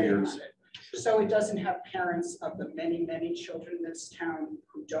volunteers. So it doesn't have parents of the many, many children in this town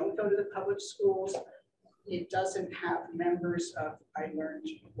who don't go to the public schools. It doesn't have members of, I learned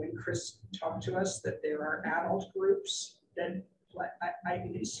when Chris talked to us that there are adult groups that,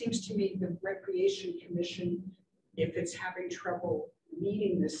 it seems to me the Recreation Commission, if it's having trouble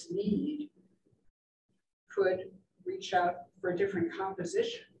meeting this need, could reach out for a different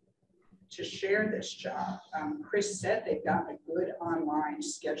composition to share this job. Chris said they've got a good online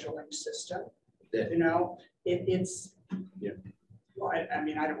scheduling system. Yeah. It's, well, I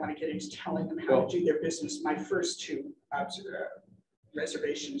mean, I don't want to get into telling them how to do their business. My first 2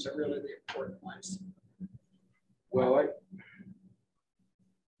 reservations are really the important ones. Well,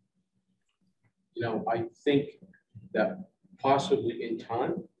 I think that possibly in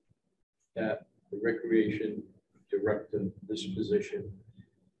time that the recreation director, this position,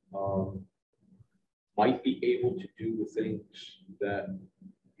 might be able to do the things that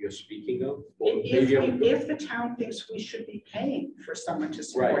you're speaking of. Or If the town thinks we should be paying for someone to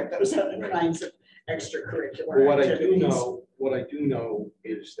support those other kinds of extracurricular activities. What I do know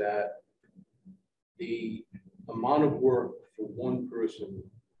is that the amount of work for one person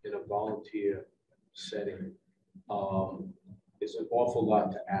in a volunteer setting is an awful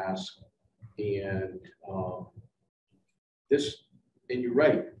lot to ask. And and you're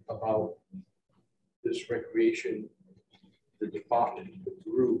right about this recreation, the department, the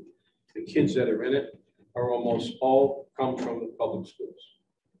group, the kids that are in it are almost all come from the public schools.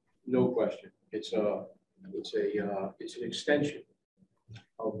 No question. It's an extension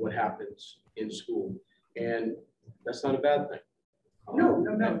of what happens in school. And that's not a bad thing. No.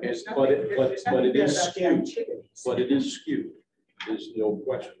 But it is skewed. But it is skewed. There's no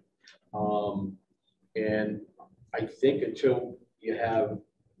question. And I think until you have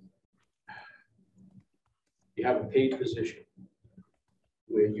you have a paid position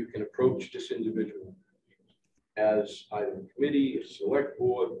where you can approach this individual as either a committee, a select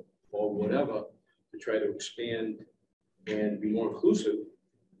board, or whatever, to try to expand and be more inclusive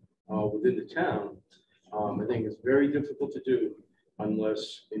within the town. I think it's very difficult to do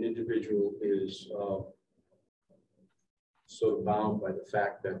unless an individual is sort of bound by the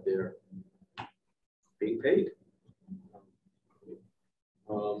fact that they're being paid.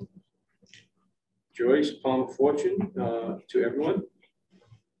 Joyce, Palm of Fortune to everyone.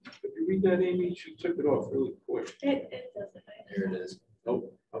 If you read that, Amy, she took it off really quick. It doesn't. Here it is. Oh,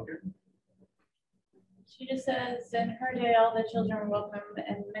 okay. She just says, in her day, all the children are welcome,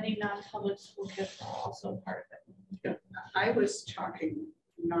 and many non-public school kids are also part of it. I was talking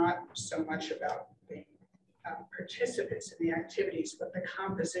not so much about the participants in the activities, but the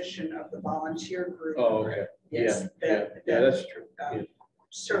composition of the volunteer group. Oh, okay. Yes, Yeah, that's true. Yeah.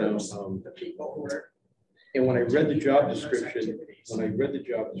 Serves You the people who are. And when I read the job those description, activities.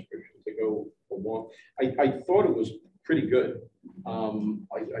 to go for one, I thought it was pretty good.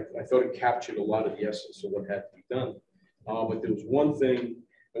 I thought it captured a lot of the essence of what had to be done. But there was one thing,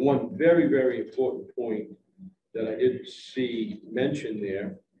 and one very, very important point that I did see mentioned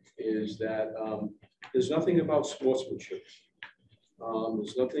there is that there's nothing about sportsmanship.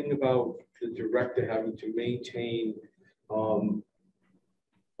 There's nothing about the director having to maintain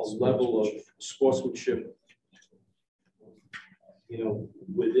a level of sportsmanship,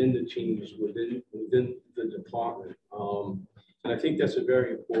 within the teams, within the department. And I think that's a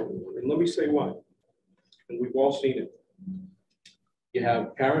very important one. And let me say why. And we've all seen it. You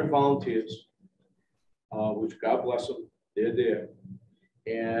have parent volunteers, which God bless them, they're there.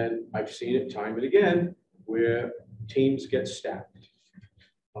 And I've seen it time and again where teams get stacked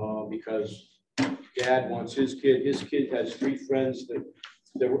because dad wants his kid has 3 friends that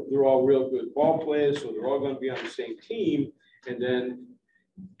they're all real good ball players, so they're all going to be on the same team. And then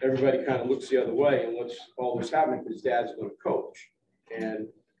everybody kind of looks the other way, and what's always happening because dad's going to coach.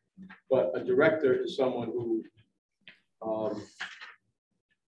 But a director is someone who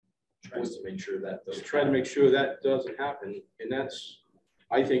Tries to make sure that doesn't try to make sure that doesn't happen. And that's,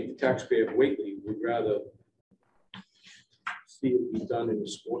 I think the taxpayer of Whately would rather see it be done in a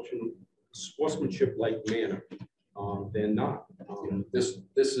sportsmanship-like manner than not. This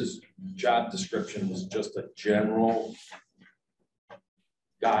is job description was just a general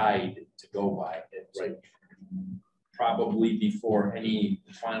guide to go by. It's right. Probably before any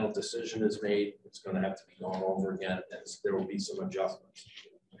final decision is made, it's going to have to be gone over again, and there will be some adjustments.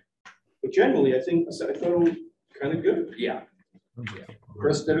 But generally, I thought it was kind of good. Yeah.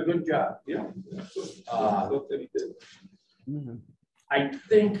 Chris did a good job. Yeah. I thought that he did. Mm-hmm. I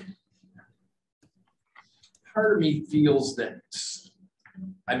think part of me feels that,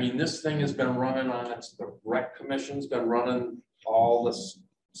 this thing has been running on its, the rec commission's been running all this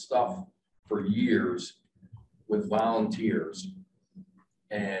stuff for years with volunteers.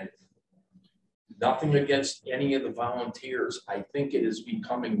 And nothing against any of the volunteers. I think it is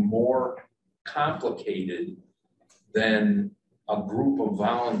becoming more complicated than a group of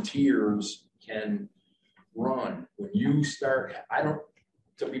volunteers can run. When you start,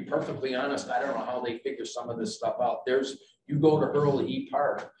 to be perfectly honest, I don't know how they figure some of this stuff out. You go to Hurley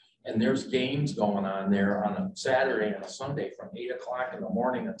Park and there's games going on there on a Saturday and a Sunday from 8 o'clock in the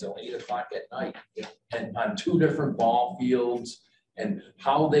morning until 8 o'clock at night. And on 2 different ball fields, and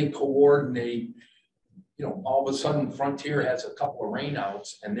how they coordinate. All of a sudden Frontier has a couple of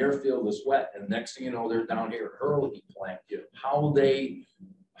rainouts and their field is wet. And next thing you know, they're down here at Hurley playing.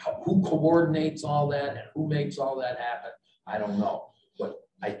 Who coordinates all that and who makes all that happen? I don't know. But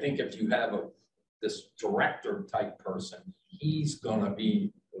I think if you have this director type person, he's going to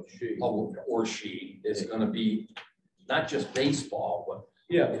be, or she is going to be not just baseball, but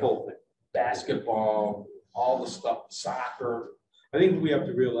basketball, all the stuff, soccer. I think we have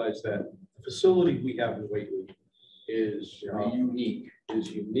to realize that the facility we have in Whately is unique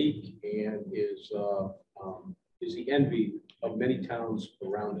and is the envy of many towns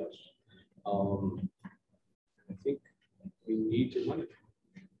around us. I think we need to run it.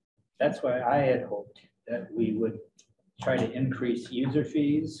 That's why I had hoped that we would try to increase user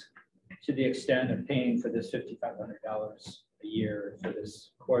fees to the extent of paying for this $5,500 a year for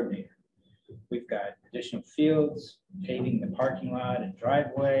this coordinator. We've got additional fields, paving the parking lot and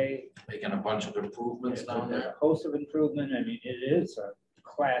driveway. Making a bunch of improvements down There's there. a host of improvement. It is a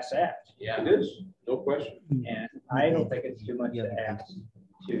class act. Yeah, It is, no question. And I don't think it's too much to ask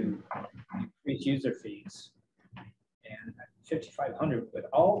to increase user fees. And 5,500 with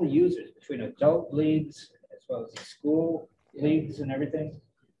all the users between adult leagues as well as the school leagues and everything.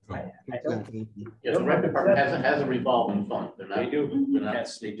 Yeah, the rec department has a revolving fund. They're They not, do. they're not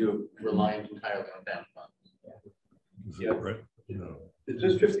Yes, they do. reliant entirely on town funds. Yeah.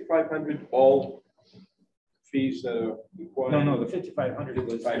 Is this 5,500 all fees that are required? No, the 5,500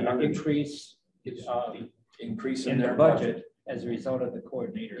 was the 5,500. increase It's uh, the increase in in the their budget as a result of the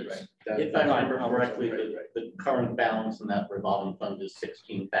coordinators. Right. If I remember correctly, the current balance in that revolving fund is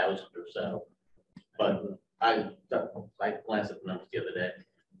 16,000 or so. But I glanced at the numbers the other day.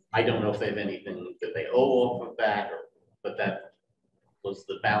 I don't know if they have anything that they owe off of that, or, but that was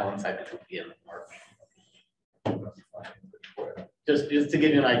the balance I think at the end of March. Just to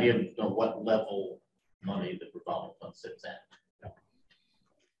give you an idea of, you know, what level money the revolving fund sits at.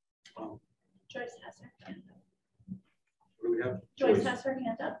 Joyce has her hand up. What do we have? Joyce has her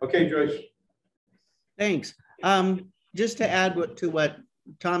hand up. Okay, Joyce. Thanks. Just to add to what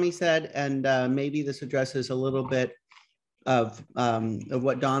Tommy said, and maybe this addresses a little bit of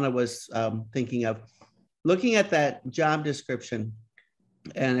what Donna was thinking of. Looking at that job description,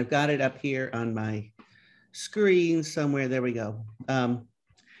 and I've got it up here on my screen somewhere. There we go.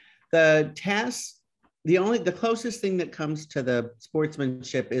 The task, the closest thing that comes to the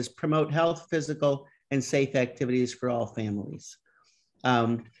sportsmanship is promote health, physical, and safe activities for all families.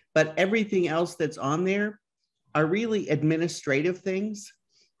 But everything else that's on there are really administrative things.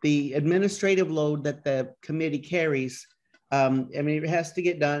 The administrative load that the committee carries, I mean, it has to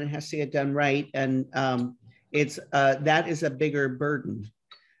get done, it has to get done right. And that is a bigger burden.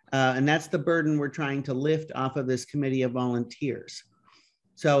 And that's the burden we're trying to lift off of this committee of volunteers.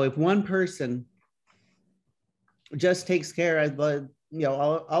 So if one person just takes care of the, you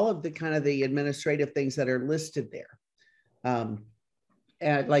know, all of the kind of the administrative things that are listed there,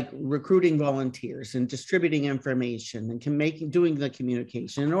 and like recruiting volunteers and distributing information and doing the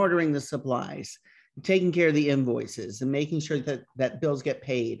communication and ordering the supplies, and taking care of the invoices and making sure that bills get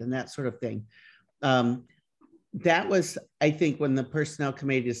paid and that sort of thing. That was, I think, when the personnel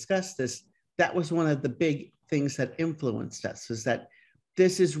committee discussed this, that was one of the big things that influenced us, is that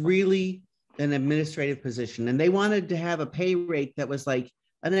this is really an administrative position. And they wanted to have a pay rate that was like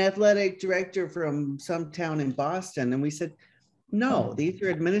an athletic director from some town in Boston. And we said, no, these are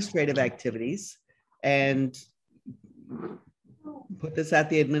administrative activities, and put this at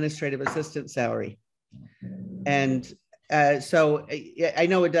the administrative assistant salary. And so I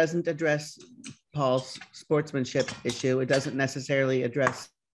know it doesn't address Paul's sportsmanship issue. It doesn't necessarily address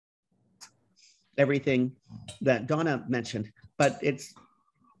everything that Donna mentioned, but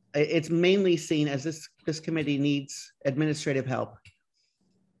it's mainly seen as this committee needs administrative help.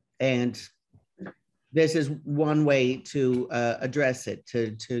 And this is one way to address it,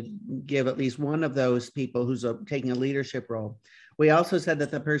 to give at least one of those people who's taking a leadership role. We also said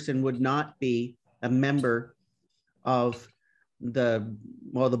that the person would not be a member of the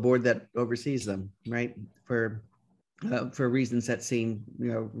board that oversees them, right? For reasons that seem,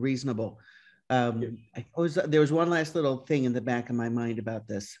 you know, reasonable. There was one last little thing in the back of my mind about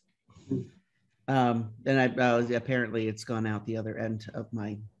this. And apparently it's gone out the other end of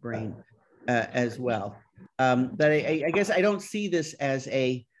my brain as well. But I guess I don't see this as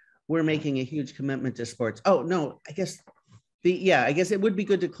we're making a huge commitment to sports. Oh, no, I guess it would be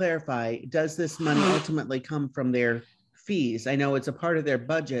good to clarify, does this money ultimately come from their fees? I know it's a part of their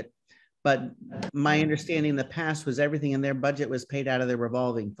budget, but my understanding in the past was everything in their budget was paid out of their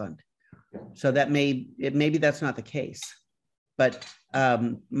revolving fund. So that maybe that's not the case, but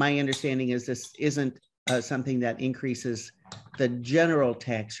my understanding is this isn't something that increases the general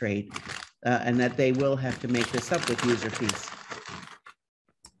tax rate, and that they will have to make this up with user fees.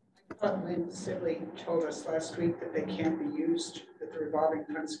 Lynn Sibley told us last week that they can't be used, that the revolving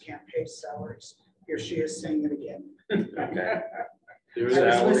funds can't pay salaries. Here she is saying it again. Okay. Their I was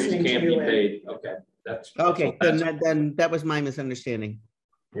salaries listening can't to be you paid. Okay, that's. Okay, then that was my misunderstanding.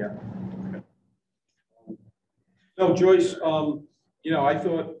 Yeah. No, Joyce, you know, I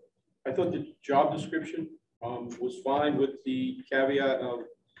thought the job description was fine with the caveat of,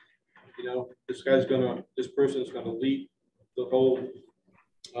 you know, this person's gonna lead the whole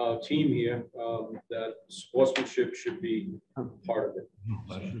team here, that sportsmanship should be part of it.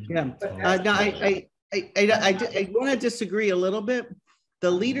 Yeah, no, I want to disagree a little bit.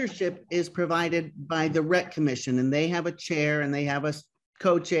 The leadership is provided by the rec commission, and they have a chair and they have a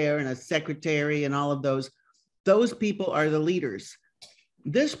co-chair and a secretary and all of those. Those people are the leaders.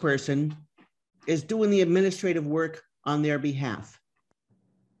 This person is doing the administrative work on their behalf.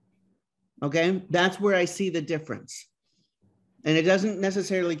 Okay, that's where I see the difference. And it doesn't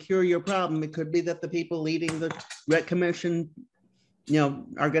necessarily cure your problem. It could be that the people leading the rec commission, you know,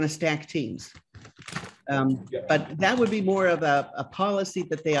 are going to stack teams. But that would be more of a policy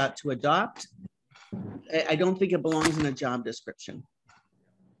that they ought to adopt. I don't think it belongs in a job description.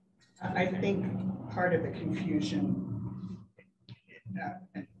 I think part of the confusion,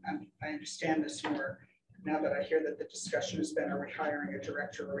 and I understand this more now that I hear that the discussion has been, are we hiring a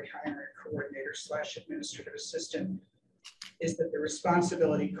director, or are we hiring a coordinator / administrative assistant, is that the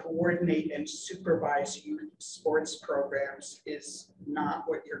responsibility to coordinate and supervise youth sports programs is not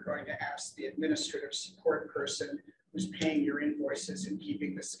what you're going to ask the administrative support person who's paying your invoices and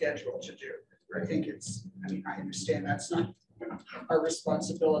keeping the schedule to do. I think it's, I mean, I understand that's not our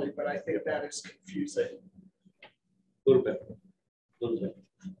responsibility, but I think that is confusing. A little bit.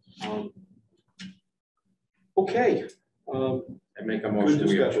 Okay. I make a motion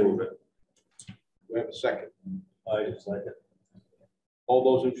we approve it. We have a second. I second. All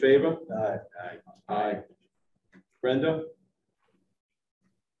those in favor? Aye. Aye. Brenda?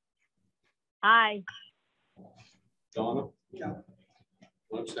 Aye. Donna? No,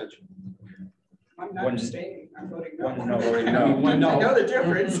 One abstention. I'm not One- abstaining, I'm voting no. one no. One no. I know the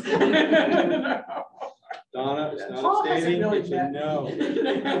difference. Donna is not Paul hasn't abstaining. really It's a met no. me.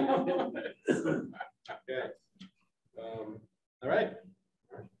 Okay. All right.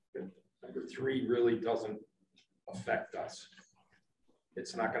 Number 3 really doesn't affect us.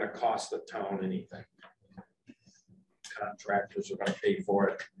 It's not gonna cost the town anything. Contractors are gonna pay for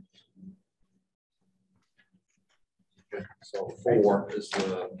it. So 4 is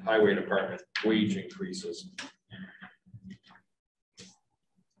the highway department wage increases.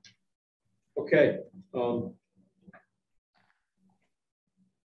 Okay.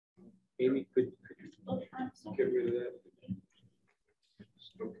 Amy, could you get rid of that?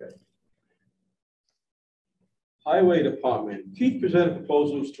 Okay. Highway Department, Keith presented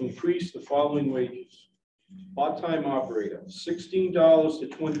proposals to increase the following wages. Part-time operator, $16 to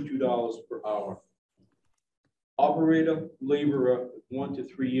 $22 per hour. Operator, laborer, 1 to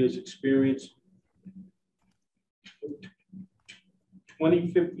 3 years experience,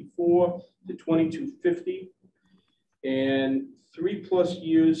 $20.54 to $22.50, and 3+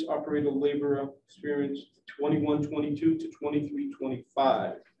 years operator laborer experience, $21.22 to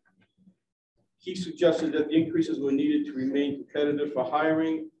 $23.25. He suggested that the increases were needed to remain competitive for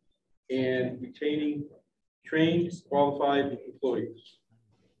hiring and retaining trained, qualified employees.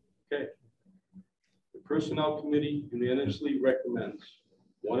 Okay. The Personnel Committee unanimously recommends,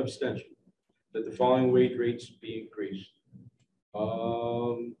 one abstention, that the following wage rates be increased.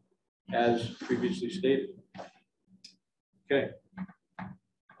 As previously stated. Okay.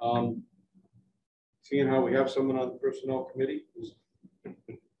 Seeing how we have someone on the Personnel Committee who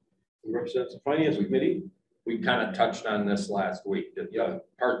represents the Finance Committee. We kind of touched on this last week, that the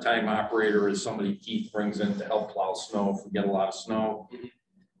part-time operator is somebody Keith brings in to help plow snow if we get a lot of snow. And,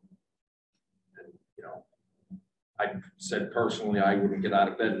 you know, I said personally, I wouldn't get out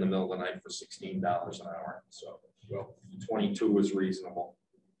of bed in the middle of the night for $16 an hour. So, well, 22 is reasonable.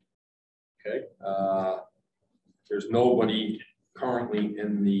 Okay. There's nobody currently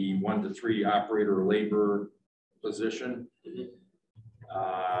in the 1 to 3 operator labor position.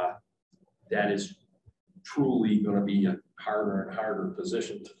 That is truly going to be a harder and harder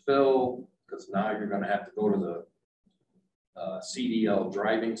position to fill, because now you're going to have to go to the CDL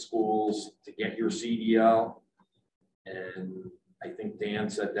driving schools to get your CDL. And I think Dan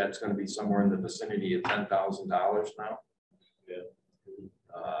said that's going to be somewhere in the vicinity of $10,000 now. Yeah.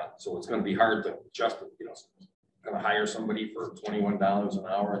 So it's going to be hard to just, you know, going to hire somebody for $21 an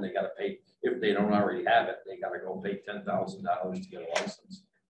hour, and they got to pay, if they don't already have it, they got to go pay $10,000 to get a license.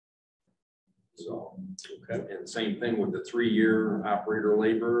 So, okay. And same thing with the 3-year operator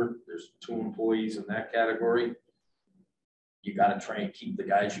labor. There's 2 employees in that category. You got to try and keep the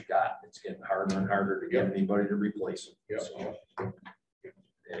guys you got. It's getting harder and harder to get anybody to replace them. Yeah. So,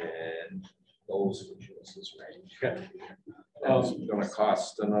 and those range. Okay. It's going to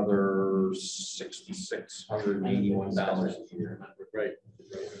cost another $6,681 a year. Right.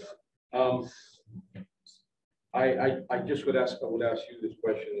 I just would ask you this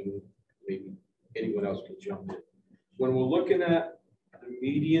question, and maybe anyone else can jump in. When we're looking at the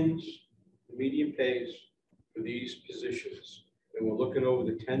median pays for these positions, and we're looking over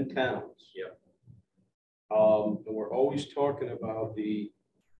the 10 towns. Yeah. And we're always talking about the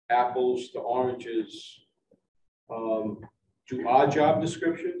apples to oranges. Do our job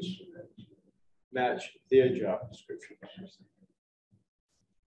descriptions match their job descriptions?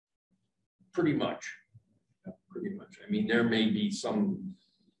 Pretty much. Pretty much. I mean, there may be some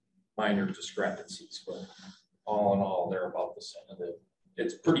minor discrepancies, but all in all, they're about the same.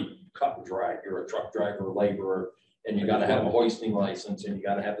 It's pretty cut and dry. You're a truck driver, laborer, And you gotta have a hoisting license, and you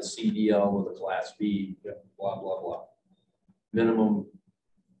gotta have a CDL with a class B, blah, blah, blah.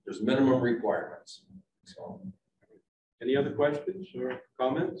 There's minimum requirements, so. Any other questions or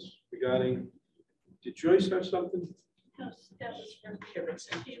comments regarding, did Joyce have something? No, that was from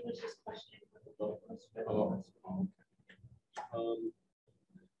She was just questioning what the vote was. Oh.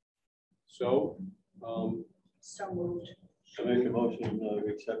 So moved. I make a motion, we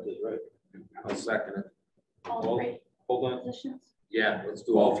accept this, right? I'll second it. All three Hold on. positions? Yeah, let's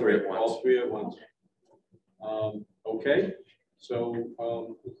do all three at once. All three at once. Okay, so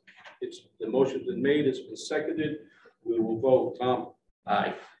it's, the motion's been made, it's been seconded. We will vote. Tom?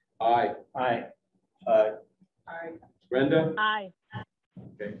 Aye. Aye. Aye. Aye. Brenda? Aye.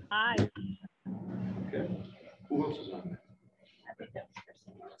 Okay. Aye. Okay. Who else is on there? I think that was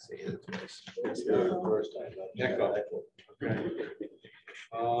first. It's the first time. Echo. Okay.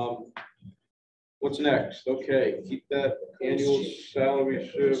 What's next? Okay, keep that annual salary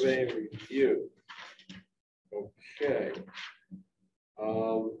survey review. Okay.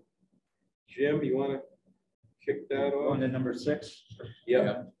 Jim, you want to kick that off? On to number 6.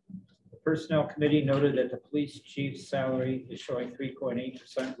 Yeah. The Personnel Committee noted that the police chief's salary is showing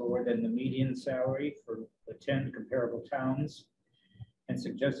 3.8% lower than the median salary for the 10 comparable towns, and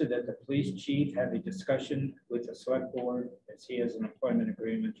suggested that the police chief have a discussion with the select board, as he has an employment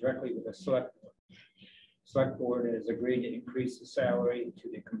agreement directly with the select board. Select board has agreed to increase the salary to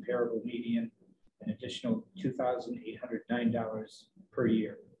the comparable median an additional $2,809 per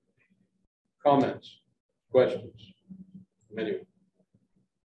year. Comments, questions? Anyone?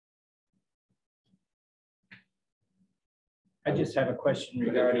 I just have a question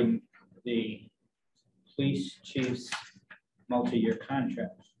regarding the police chief's multi-year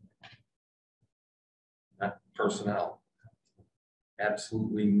contract. Not personnel.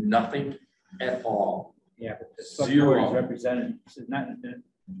 Absolutely nothing at all. Yeah, but the select board is Zero. represented. This is not.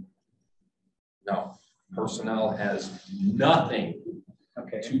 No, personnel has nothing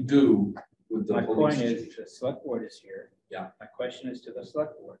Okay. to do with the My police point is, chief. the select board is here. Yeah. My question is to the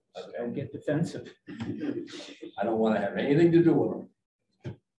select board. So don't get defensive. I don't want to have anything to do with them.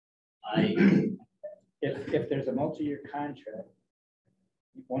 If there's a multi-year contract,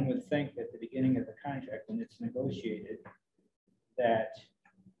 one would think at the beginning of the contract, when it's negotiated, that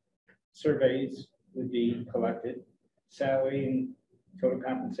surveys would be collected, salary and total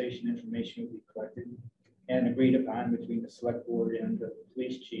compensation information would be collected and agreed upon between the select board and the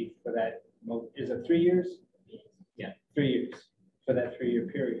police chief for that. Is it 3 years? Yeah, 3 years for that 3-year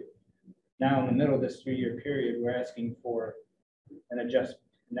period. Now, in the middle of this 3-year period, we're asking for an adjustment.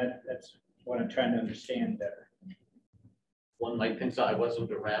 And that's what I'm trying to understand better. One might think so. I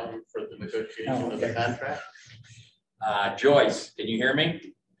wasn't around for the negotiation of the contract. Joyce, can you hear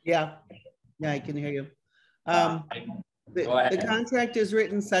me? Yeah, I can hear you. Go The ahead. contract is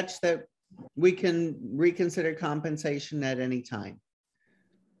written such that we can reconsider compensation at any time.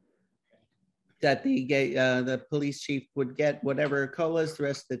 That the police chief would get whatever COLAs the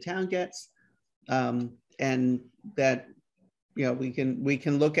rest of the town gets. And that, you know, we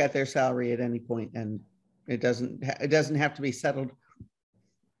can look at their salary at any point, and it doesn't have to be settled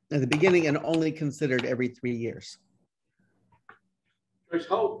at the beginning and only considered every 3 years. Joyce,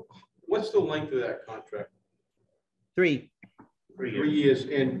 what's the length of that contract? 3. 3 years.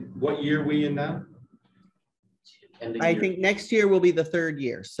 And what year are we in now? Ending I year. think next year will be the 3rd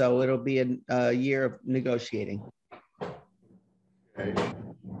year, so it'll be a year of negotiating. Okay.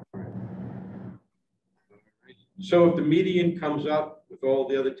 So if the median comes up with all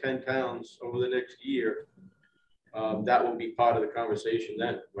the other 10 towns over the next year, that will be part of the conversation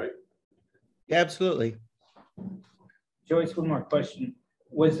then, right? Absolutely. Joyce, one more question.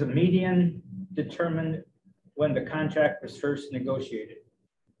 Was the median determined when the contract was first negotiated?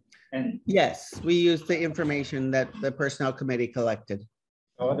 And Yes, we used the information that the personnel committee collected.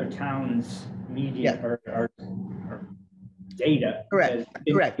 other towns' median or data. Correct, has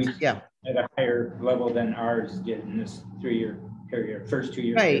correct, increased yeah. At a higher level than ours did in this 3-year period, first 2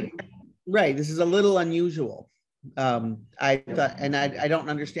 years. Right, right. This is a little unusual. I thought, and I don't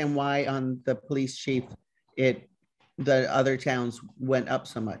understand why on the police chief, the other towns went up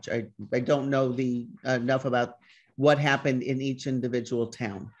so much. I don't know enough about what happened in each individual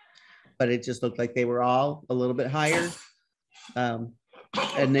town, but it just looked like they were all a little bit higher.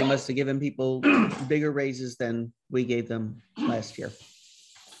 And they must have given people bigger raises than we gave them last year.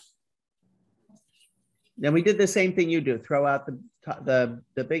 Then we did the same thing you do, throw out the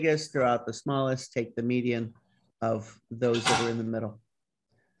biggest, throw out the smallest, take the median of those that are in the middle.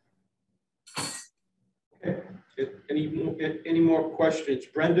 Okay. Any more questions?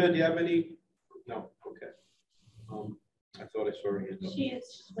 Brenda, do you have any? No, okay. I thought I saw her hand up. She is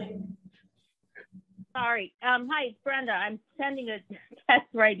just waiting. Sorry. Hi, it's Brenda. I'm sending a text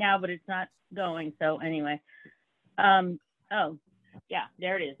right now, but it's not going. So anyway. Oh, yeah,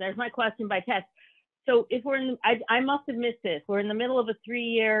 there it is. There's my question by text. So if we're in, I must have missed this. We're in the middle of a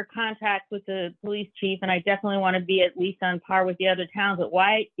 3-year contract with the police chief, and I definitely want to be at least on par with the other towns. But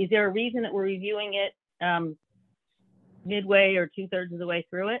why, is there a reason that we're reviewing it midway or 2/3 of the way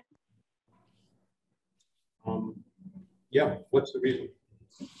through it? Yeah, what's the reason?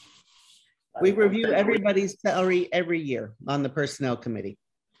 We review everybody's salary every year on the personnel committee.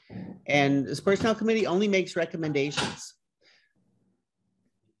 And this personnel committee only makes recommendations.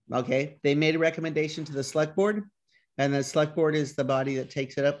 Okay, they made a recommendation to the select board, and the select board is the body that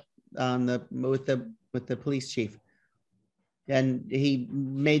takes it up on with the police chief. And he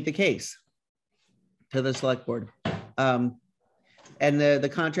made the case to the select board. And the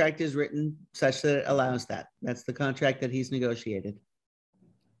contract is written such that it allows that. That's the contract that he's negotiated.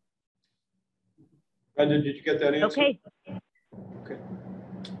 Brenda, did you get that answer? Okay. Okay.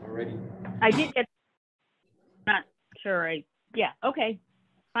 Alrighty. I did get, not sure. Yeah, okay,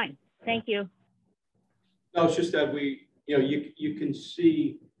 fine. Thank you. No, it's just that you can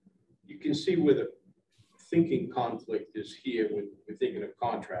see where the thinking conflict is here when we're thinking of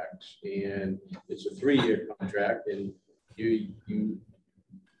contracts, and it's a 3-year contract, and you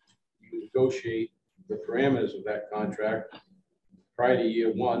negotiate the parameters of that contract prior to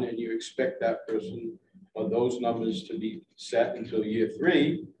year 1, and you expect that person or those numbers to be set until year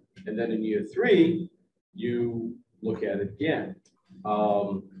 3, and then in year 3 you look at it again.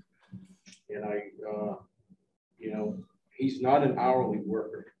 And he's not an hourly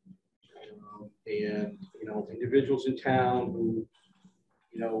worker, and individuals in town who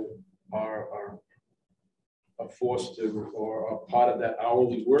are forced to or are part of that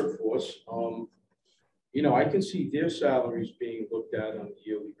hourly workforce. I can see their salaries being looked at on a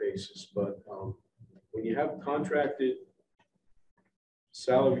yearly basis, but when you have contracted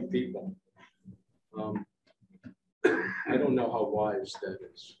salary people, I don't know how wise that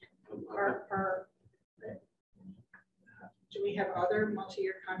is. Do we have other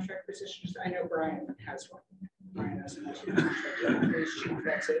multi-year contract positions? I know Brian has one. Brian has a multi-year contract.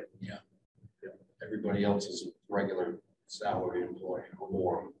 That's it. Yeah. Everybody else is a regular salary employee or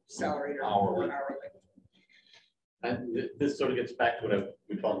more. Salary or hourly. And this sort of gets back to what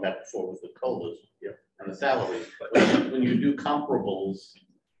we were talking about before with the COLAs and the salaries. But when you do comparables,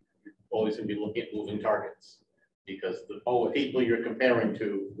 you're always going to be looking at moving targets because the people you're comparing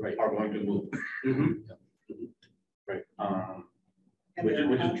to are going to move. Mm-hmm. Right. And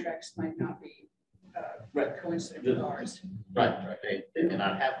their contracts might not be coincident with ours. Right. They may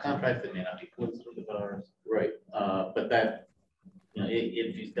not have contracts. They may not be coincident with ours. Right. But that,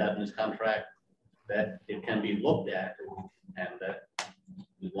 if he's got in his contract, that it can be looked at, and that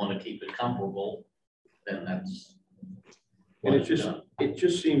we want to keep it comparable, then that's. And it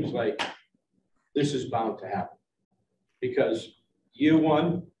just seems like this is bound to happen, because year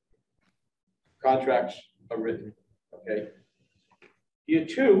 1 contracts are written. Okay. Year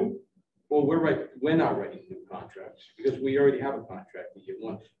 2, well, we're not writing new contracts because we already have a contract in year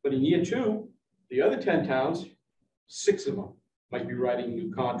 1. But in year 2, the other 10 towns, 6 of them might be writing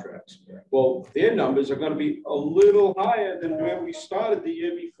new contracts. Well, their numbers are going to be a little higher than where we started the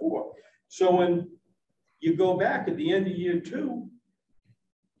year before. So when you go back at the end of year 2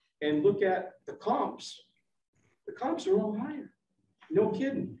 and look at the comps are all higher. No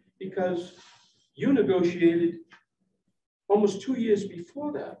kidding, because you negotiated almost 2 years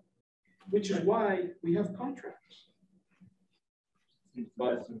before that, which is why we have contracts.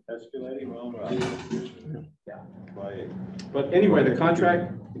 But escalating, But anyway, the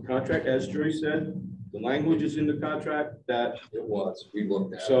contract, as Joy said, the language is in the contract that It was. We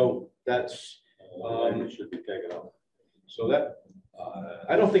looked at. So that's it should be taken off. so that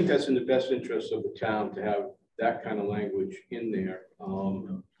I don't think that's in the best interest of the town to have that kind of language in there.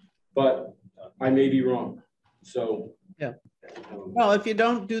 But I may be wrong. So yeah. Well, if you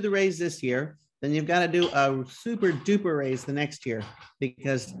don't do the raise this year, then you've got to do a super duper raise the next year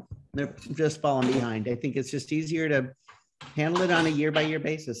because they're just falling behind. I think it's just easier to handle it on a year-by-year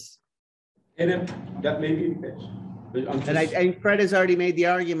basis. And that may be the case. But And Fred has already made the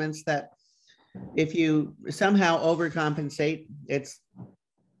arguments that if you somehow overcompensate, it's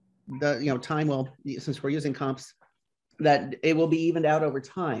the time will, since we're using comps, that it will be evened out over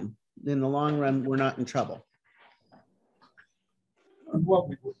time. In the long run, we're not in trouble. Well,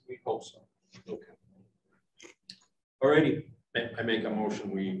 we hope so. Okay. All righty. I make a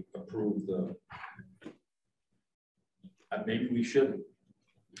motion, we approve the, maybe we shouldn't.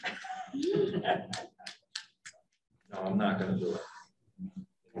 No, I'm not gonna do it.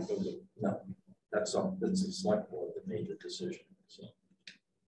 No, that's the select board that made the decision, so.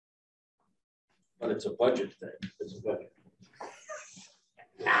 But it's a budget thing. It's a budget.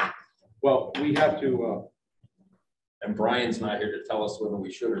 Well, we have to, And Brian's not here to tell us whether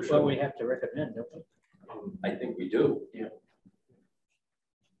we should or Well, shouldn't. we have to recommend, don't we? I think we do. Which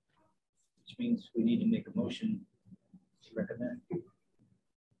means we need to make a motion to recommend.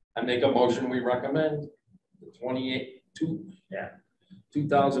 I make a motion, we recommend the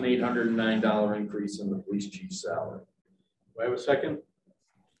 $2,809 increase in the police chief's salary. do I have a second?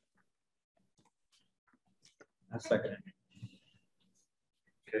 I'll second it.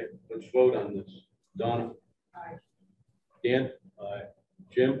 Okay, let's vote on this. Donna? Aye. Dan? Aye.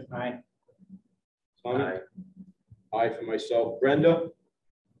 Jim? Aye. Tommy? Aye for myself. Brenda?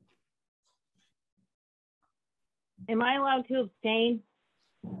 Am I allowed to abstain?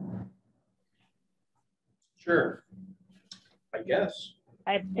 Sure. I guess.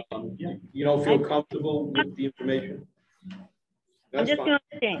 I abstain. You don't feel comfortable with the information? I'm That's just fine. going to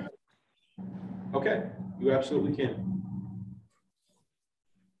abstain. Okay, you absolutely can.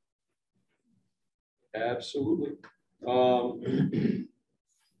 Absolutely.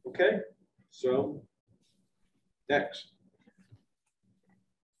 Okay, so next.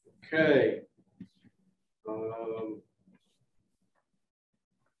 Okay.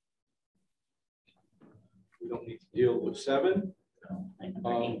 We don't need to deal with 7.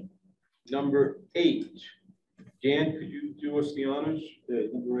 Number 8. Dan, could you do us the honors? Okay,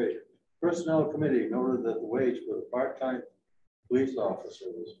 number 8. Personnel Committee noted that the wage for the part-time police officer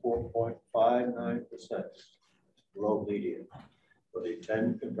was 4.59% below median for the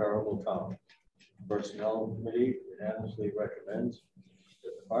 10 comparable towns. Personnel Committee unanimously recommends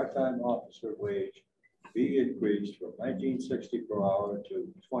that the part-time officer wage be increased from $19.60 per hour to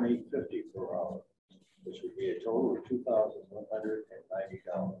 $20.50 per hour, which would be a total of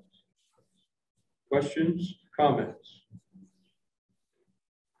 $2,190. Questions, comments?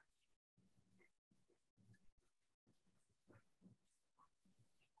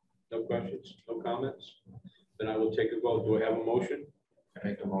 No questions, no comments? Then I will take a vote. Do I have a motion? I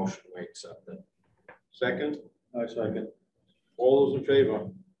make a motion, we accept it. Second? I second. All those in favor?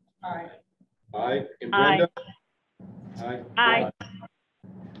 Aye. Aye. And Aye. Brenda? Aye. Aye.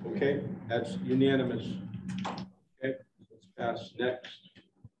 Okay, that's unanimous. Okay, let's pass next.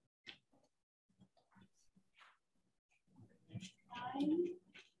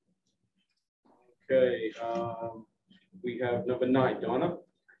 Okay, we have number 9, Donna.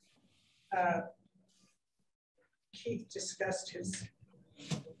 Keith discussed his,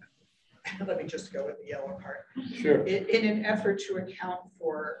 let me just go with the yellow part. Sure. In an effort to account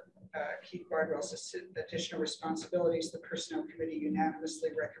for Keith Bardwell's additional responsibilities, the Personnel Committee unanimously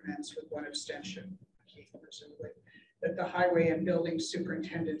recommends, with one abstention, Keith presumably, that the Highway and Building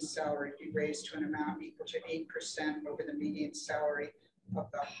Superintendent's salary be raised to an amount equal to 8% over the median salary of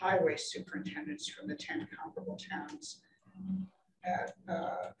the highway superintendents from the 10 comparable towns at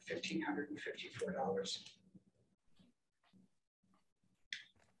 $1,554.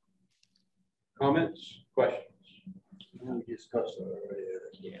 Comments, questions? We discussed it already.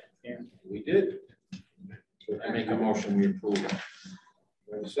 Yeah. We did. I make a motion, we approve it.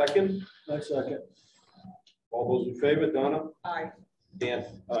 We have a second? I second. All those in favor, Donna? Aye. Dan?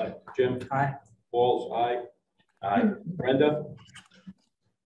 Aye. Jim? Aye. Paul's aye. Aye. Brenda?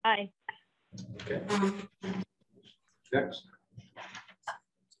 Aye. Okay. Next.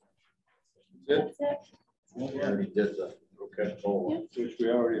 That's it? That's it. We already did the, Okay. Which we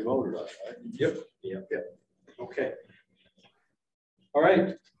already voted on, right? Yep. Okay. All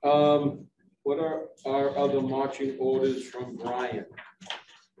right. What are our other marching orders from Brian?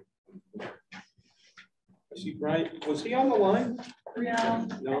 I see Brian, was he on the line? No, I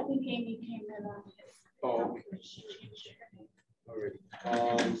No? think Amy came in on his. Oh, okay. All right.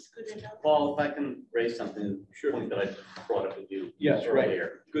 Paul, if I can raise something, Sure. point that I brought up with you. Yes, right.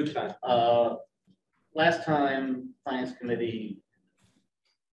 earlier. Good time. Last time, Finance Committee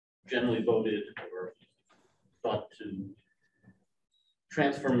generally voted or thought to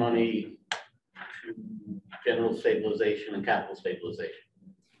transfer money to general stabilization and capital stabilization.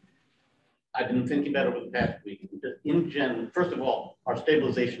 I've been thinking about it over the past week. First of all, our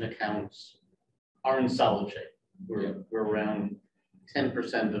stabilization accounts are in solid shape. We're around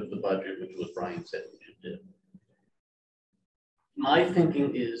 10% of the budget, which was Brian said we should do. My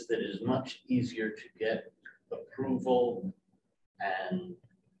thinking is that it is much easier to get approval and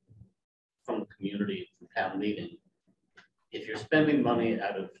from the community, from town meeting, if you're spending money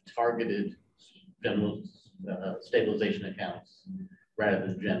out of targeted general stabilization accounts rather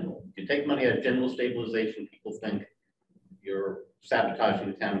than general. If you take money out of general stabilization, people think you're sabotaging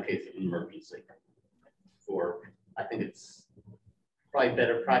the town in case of an emergency. I think it's probably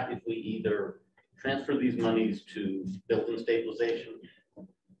better practice if we either transfer these monies to building stabilization.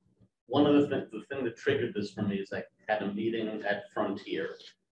 One of the thing that triggered this for me is I had a meeting at Frontier.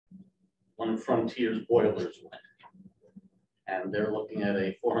 One of Frontier's boilers went, and they're looking at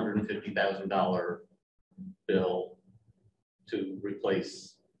a $450,000 bill to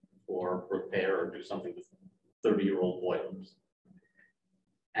replace or repair or do something with 30-year-old boilers.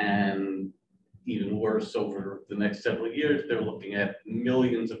 And even worse, over the next several years, they're looking at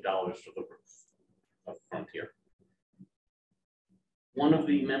millions of dollars for the roof of Frontier. One of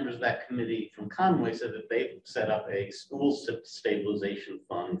the members of that committee from Conway said that they've set up a school stabilization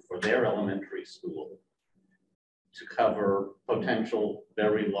fund for their elementary school to cover potential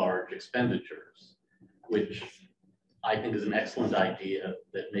very large expenditures, which I think is an excellent idea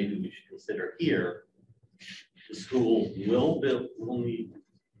that maybe we should consider here. The school will need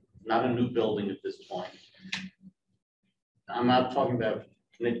not a new building at this point. I'm not talking about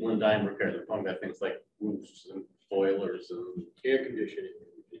nickel and dime repairs. I'm talking about things like roofs and boilers and Air conditioning.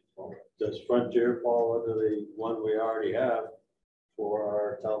 Does Frontier fall under the one we already have for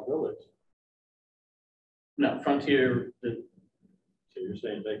our town village? no, Frontier, So you're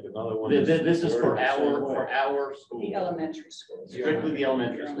saying make another one? this is for worded the same way? our school. The elementary schools. Strictly the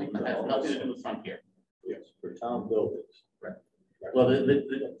elementary school. It has nothing to do with Frontier. Yes, for town buildings. Right. Well,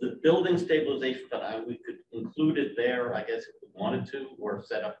 the building stabilization fund, we could include it there, I guess, if we wanted to, or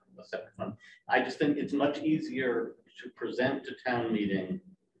set up a separate fund. I just think it's much easier to present to town meeting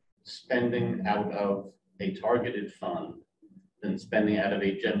spending out of a targeted fund than spending out of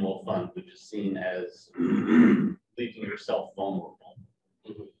a general fund, which is seen as leaving yourself vulnerable.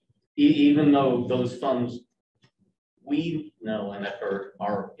 Mhm. Even though those funds we know and have heard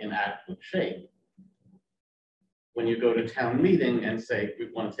are in adequate shape. When you go to town meeting and say,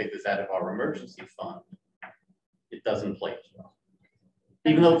 we want to take this out of our emergency fund, it doesn't play as well.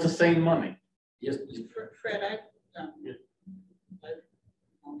 Even though it's the same money. Yes, Fred, I've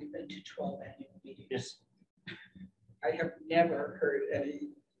only been to 12 annual meetings. Yes. I have never heard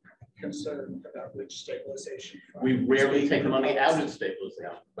any concern about which stabilization. fund We is rarely being take money out proposed. of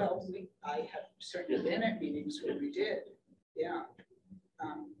stabilization. Well, I have certainly been at meetings where we did, yeah.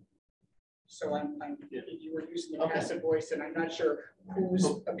 So you were using the Okay. passive voice, and I'm not sure whose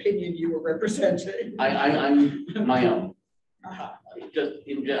opinion you were representing. I'm my own. Uh-huh.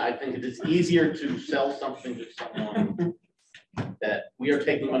 I think it is easier to sell something to someone that we are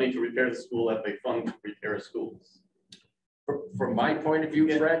taking money to repair the school at a fund to repair schools. from my point of view,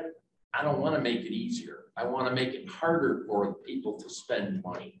 Fred, I don't want to make it easier. I want to make it harder for people to spend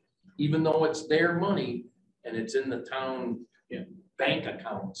money, even though it's their money and it's in the town bank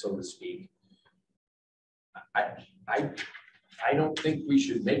account, so to speak. I don't think we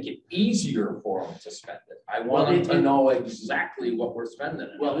should make it easier for them to spend it. I want them to know exactly what we're spending it.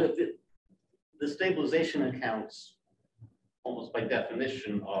 Well, the stabilization accounts, almost by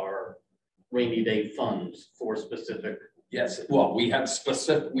definition, are rainy day funds for specific. Yes, well, we have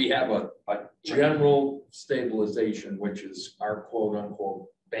a general stabilization, which is our quote unquote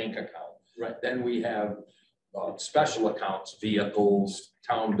bank account. Right. Then we have special accounts, vehicles,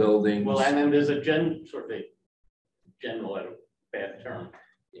 town buildings. Well, and then there's a general, at a bad term,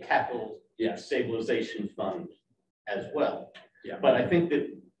 capital stabilization fund as well. Yeah. But I think that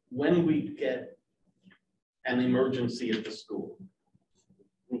when we get an emergency at the school,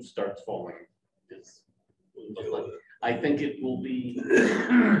 roof starts falling, I think it will be,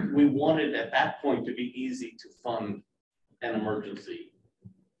 we want it at that point to be easy to fund an emergency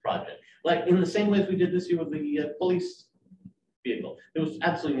project. Like in the same way as we did this year with the police vehicle. There was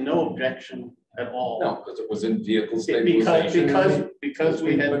absolutely no objection at all. No, because it was in vehicle stabilization. Because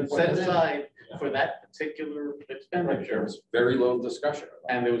we had set aside for that particular expenditure. There was very little discussion.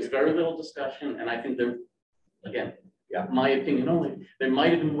 And there was very little discussion, and I think there, again, my opinion only, there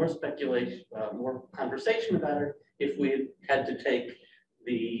might have been more speculation, more conversation about it if we had to take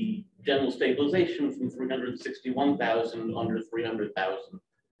the general stabilization from 361,000 under 300,000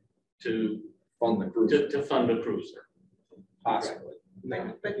 to fund the cruiser. To fund a cruiser. Possibly.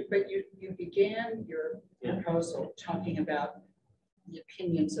 But you began your proposal talking about the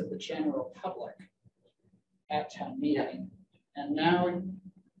opinions of the general public at town meeting. And now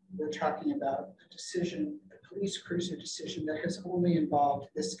we're talking about a decision, a police cruiser decision that has only involved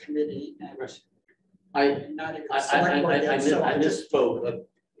this committee and not even the select board yet. So I misspoke.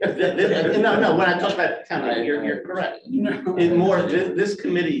 No, when I talk about town meeting, you're correct. No. In more, this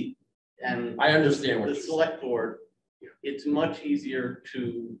committee and I understand what the you're saying. select board, it's much easier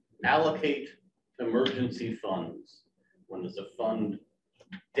to allocate emergency funds when there's a fund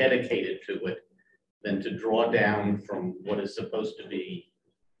dedicated to it, than to draw down from what is supposed to be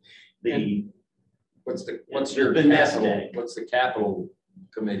the. What's your The nest capital, egg. what's the capital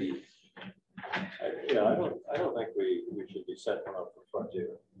committee? I don't think we should be setting one up for Frontier.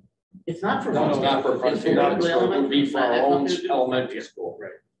 It's not for. No, it's not for Frontier, It's it would be for our own elementary Frontier. school.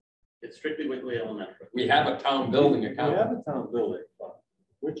 Right. It's strictly Whately Elementary. We have a town building We account. have a town building fund,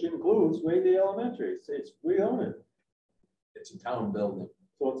 which includes Whately Elementary. We own it. It's a town building.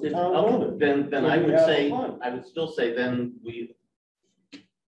 So it's a It's- town okay, building. Then So I we would have a say, fund. I would still say then we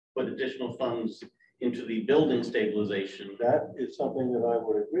put additional funds into the building stabilization That is something that I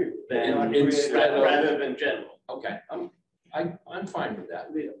would agree with. than, Instead of- rather than general. Okay, I'm fine with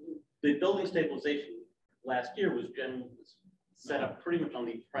that. The building stabilization last year was set up pretty much on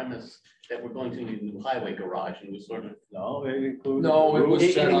the premise that we're going to need a new highway garage, and was sort of. No, it included. No, it was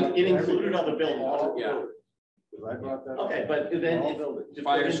It set up. included other buildings. Yeah. Because I brought that up. Okay, but then All if- buildings. to put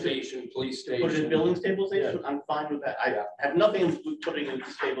Fire into- station, police to put it in station. building stabilization, I'm fine with that. I have nothing with putting in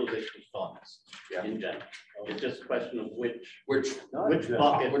stabilization funds Yeah. in general. It's just a question of which Which Not which exactly.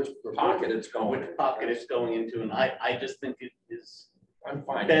 bucket, which pocket it's going. which pocket it's going into, and I just think it is I'm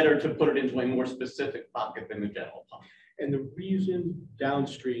fine. better to put it into a more specific pocket than the general pocket. And the reason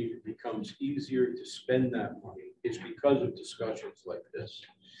downstream it becomes easier to spend that money is because of discussions like this.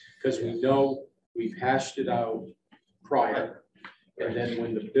 Because we know we've hashed it out prior, and then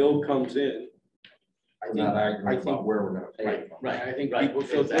when the bill comes in, I'm not arguing I about think- where we're gonna pay Right, it from. right. I think right, people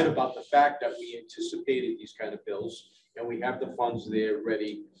feel good exactly. about the fact that we anticipated these kind of bills, and we have the funds there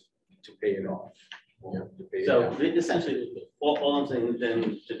ready to pay it off. or to pay it So down. essentially, all I'm saying is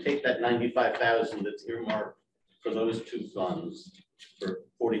then to take that 95,000 that's earmarked for those two funds, for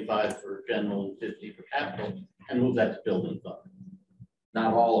 45 for general and 50 for capital, and move that to building fund.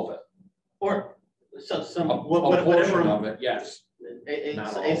 Not all of it. Or some, A whatever, portion of it, yes.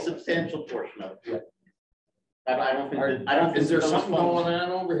 Not all of a it. substantial portion of Yeah. it. I don't think, I don't think. Is there those something funds- going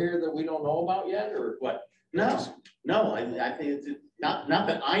on over here that we don't know about yet, or? What? No, I think it's not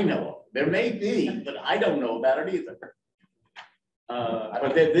that I know of. There may be, but I don't know about it either.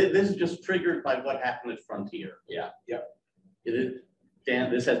 But this is just triggered by what happened at Frontier. Yeah. Yep. It is,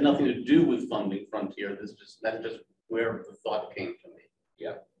 Dan, this has nothing to do with funding Frontier. That's just where the thought came to me.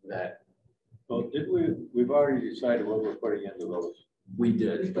 Yep. That, Well, we've already decided what we're putting into those. We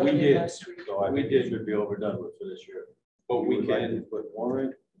did. We did. Last week. So I We think it did. should be overdone with for this year. But we would like to can, put more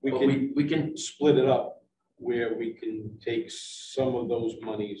in. we But can we can, split it up where we can take some of those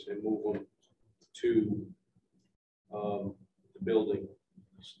monies and move them to the building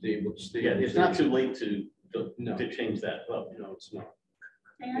stable. yeah, it's not too late to No, change that. Well, no, it's not.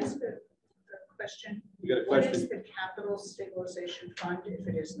 May I ask a question? You got a What question? is the capital stabilization fund if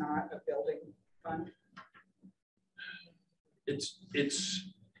it is not a building fund? it's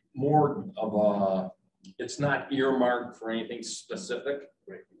more of a, it's not earmarked for anything specific.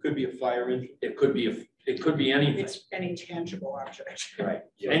 Right. Could be a fire engine. It could be, it could be anything. It's any tangible object. Right.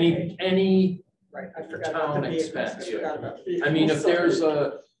 Yeah. Any, Right, I For forgot about the town vehicles. expense, I forgot about the I mean, vehicles, if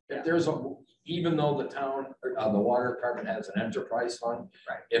there's a, even though the town, the water department has an enterprise fund.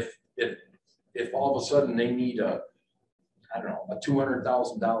 Right. If all of a sudden they need a, I don't know, a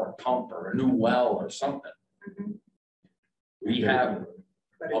 $200,000 pump or a new well or something, Mhm. we have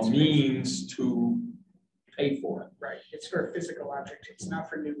But a it's means to pay for it. right, it's for a physical object, it's not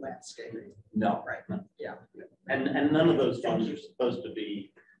for new landscaping, No. right, yeah. and none of those funds are supposed to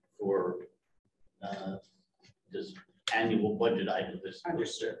be for just annual budget items. They're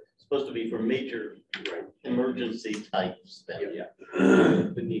Understood. supposed to be for major emergency type spending. Yeah.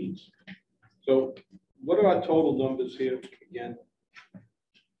 The needs. So what are our total numbers here again?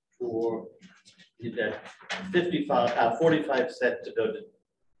 For, You got 55, 45 set to go to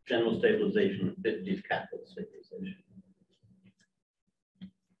general stabilization, and 50 is capital stabilization.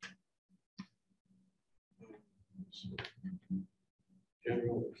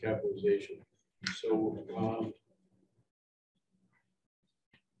 general capitalization. So,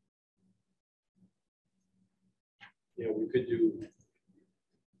 yeah, we could do,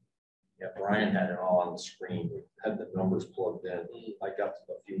 Yeah, Brian had it all on the screen, we had the numbers plugged in. I got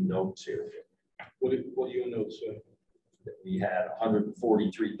a few notes here. what do you know, sir? That we had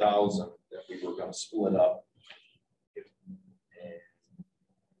 143,000 that we were gonna split up. And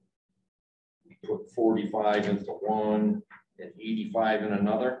we put 45 into one and 85 in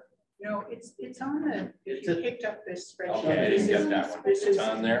another. No, it's on the, if It's you a- picked up this spreadsheet. Okay, I this didn't is- get that one. This It's is,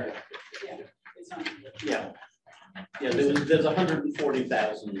 on there. yeah, it's on. Yeah. Yeah, there's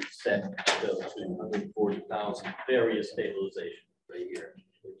 140,000 set to go to 140,000 various stabilization. right here.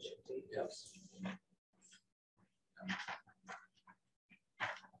 Yes.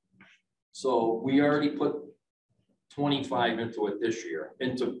 So we already put 25 into it this year,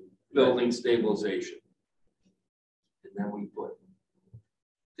 into building stabilization. And then we put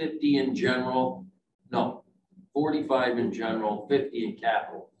 50 in general, no, 45 in general, 50 in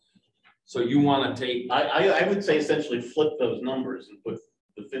capital. So you want to take, I would say essentially flip those numbers and put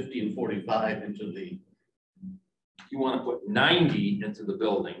the 50 and 45 into the, you want to put 90 into the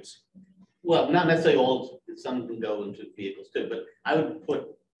buildings. well, not necessarily all, some can go into vehicles too, but I would put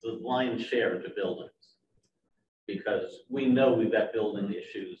the lion's share into buildings. Because we know we've got building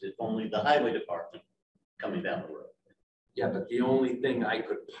issues, if only the highway department coming down the road. Yeah, but the only thing I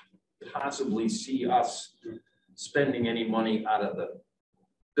could possibly see us spending any money out of the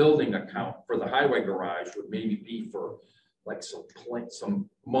building account for the highway garage would maybe be for like some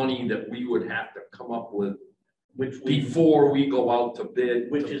money that we would have to come up with before we go out to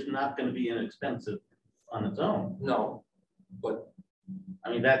bid. Which is not going to be inexpensive on its own. No, but I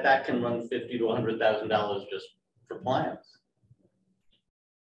mean, that can run $50,000 to $100,000 just for plans.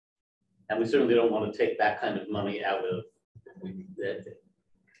 And we certainly don't want to take that kind of money out of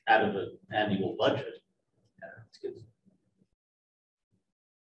an annual budget. yeah, it's good.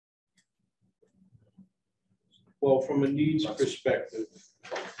 Well, from a needs perspective,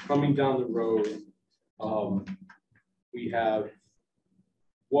 coming down the road, we have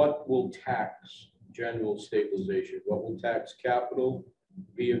what will tax general stabilization, what will tax capital,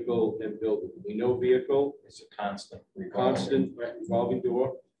 vehicle, and building. We know vehicle, It's a constant. revolving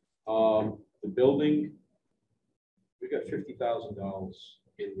door. The building, we got $50,000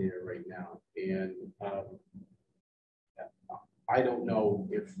 in there right now, and I don't know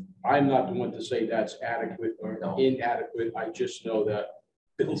if, I'm not the one to say that's adequate or No. inadequate. I just know that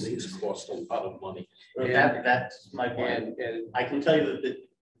buildings cost a lot of money. And- That's my point. And I can tell you that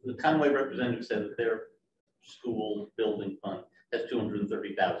the Conway representative said that their school building fund has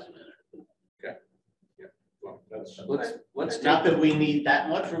 $230,000 in it. well, that's, Let's Not take, that we need that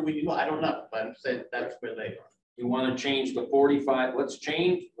much, or we do, I don't know, but I'm saying that's where they are. you want to change the 45, let's do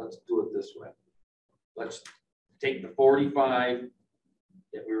it this way. Let's take the 45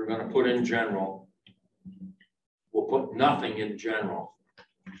 that we were going to put in general. We'll put nothing in general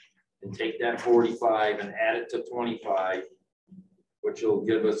and take that 45 and add it to 25, which will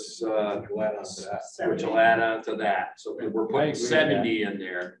give us, which will add on to that. So we're I putting agree with 70 in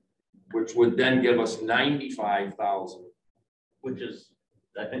there, which would then give us 95,000. Which is,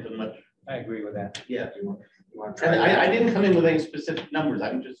 I think, a much, I agree with that. yeah. You want to try And that? I didn't come in with any specific numbers,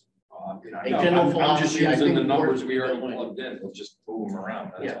 I'm just, a No, general I'm just philosophy, I using think the numbers boards we already should be going- plugged in, we'll just move them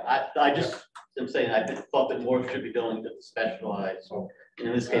around. that's yeah, all. I just, I'm saying, I thought that more should be going to the specialized, Oh.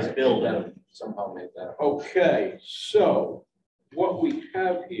 in this case, Alright, building. somehow make that. okay, so what we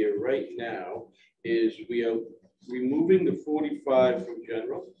have here right now is we are removing the 45 from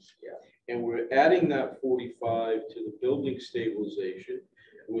general. Yeah. And we're adding that 45 to the building stabilization,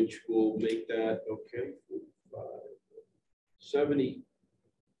 which will make that, okay, $70,000.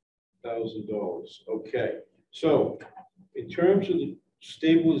 Okay, so in terms of the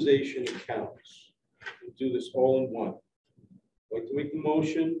stabilization accounts, we'll do this all in one. I'd like to make the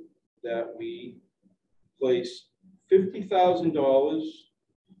motion that we place $50,000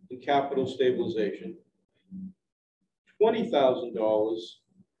 in capital stabilization, $20,000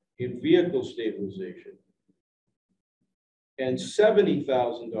 in vehicle stabilization, and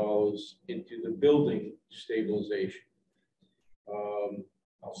 $70,000 into the building stabilization.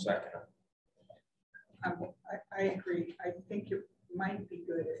 I'll second it. I agree. I think it might be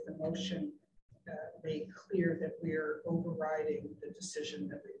good if the motion made clear that we're overriding the decision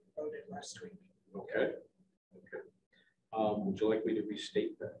that we voted last week. Okay. Okay. Would you like me to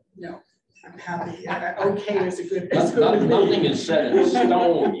restate that? No, I'm happy. Okay is a good. is good with me. Nothing is set in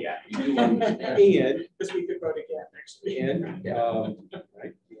stone yet. You do understand. And, Because we could vote again next week.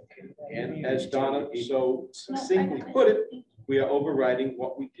 right, and as Donna so succinctly put it, we are overriding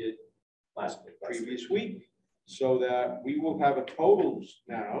what we did previous week, so that we will have a total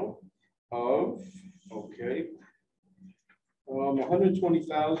now of, okay,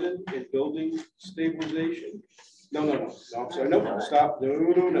 120,000 in building stabilization. No, I'm sorry, no, stop,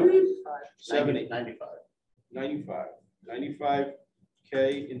 no. 70,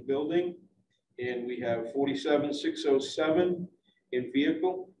 95K in building, and we have 47,607 in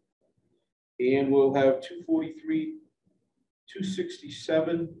vehicle, and we'll have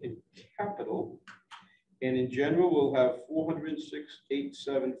 243,267 in capital, and in general we'll have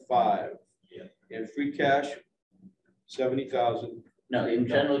 406,875. Yeah. And free cash 70,000. No, in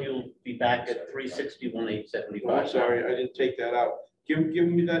general, you'll be back at 361,875. Oh, I'm sorry, I didn't take that out. Give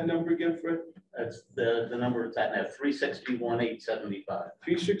me that number again, Fred. That's the number it's at now, 361,875.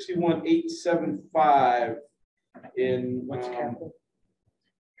 361,875 in What's capital?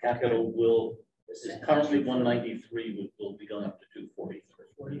 Capital is currently 193, will be going up to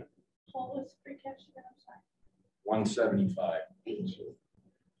 243. Paul, what's free cash again? I'm sorry. 175.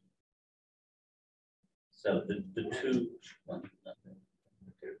 So the two.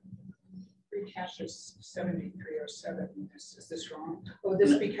 Free cash is 7307. Is this wrong? Oh,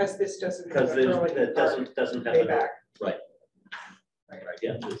 this because this doesn't have Because a early it doesn't have payback. right. Right.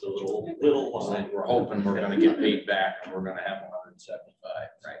 Yeah, there's a little line. We're hoping we're gonna get paid back and we're gonna have 175.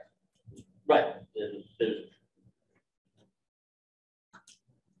 Right. Right.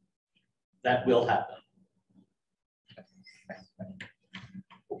 That will happen.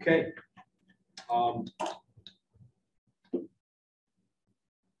 Okay.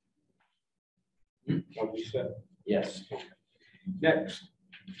 What we said. Yes. Next,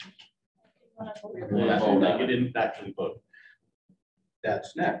 You didn't actually vote.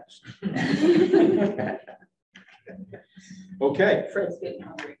 that's next. Okay, Fred's getting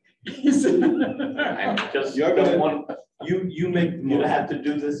hungry. I just You're don't gonna- want you make the you to motion. have to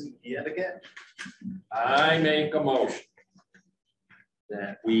do this yet again. I make a motion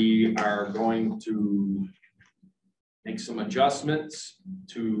that we are going to make some adjustments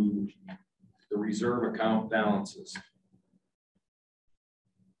to the reserve account balances.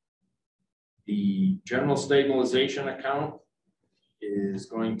 The general stabilization account is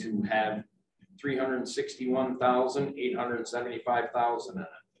going to have 361,875,000 in it.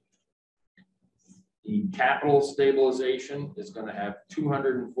 The capital stabilization is going to have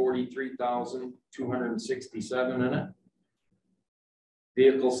 243,267 in it.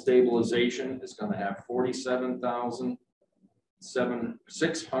 Vehicle stabilization is going to have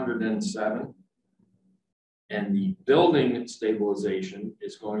 47,607. And the building stabilization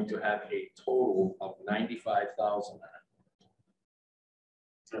is going to have a total of 95,000 in it.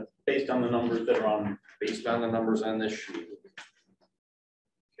 Based on the numbers that are on. Based on the numbers on this sheet.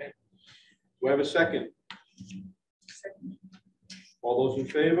 Do we have a second? All those in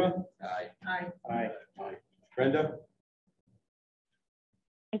favor? Aye. Aye. Brenda?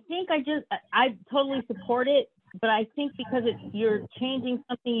 I think I totally support it, but I think because you're changing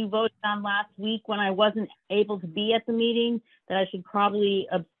something you voted on last week when I wasn't able to be at the meeting, that I should probably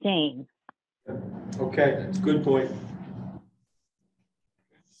abstain. Okay, that's a good point.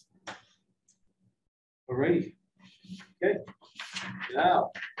 All righty. Okay.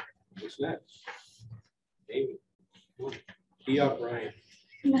 Now, what's next? Amy. Come on. Be up, Ryan.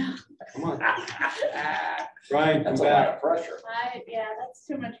 No. Come on. Ryan, come That's a lot back. of pressure. Yeah, that's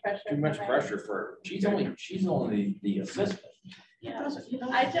too much pressure. Too much for me. pressure for her. She's only the assistant. Yeah,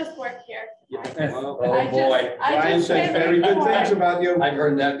 I just work here. Well, Oh, I just- boy. I Ryan just said hit very good record. things about you. I've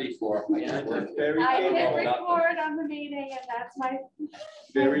heard that before. Yeah, very I hit capable. record on the meeting and that's my.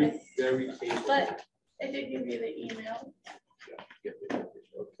 Very, very capable. But I did give you the email. Okay.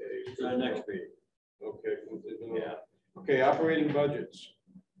 It's our next meeting. Okay. Yeah. Okay, operating budgets.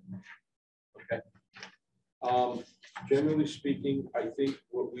 Okay. Generally speaking, I think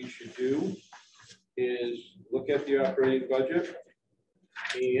what we should do is look at the operating budget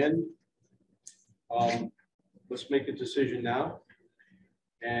and let's make a decision now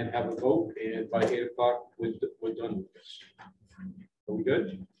and have a vote, and by 8 o'clock, we're done with this. Are we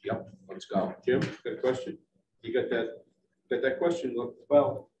good? Yep, let's go. Jim, got a question? You got that question? Look,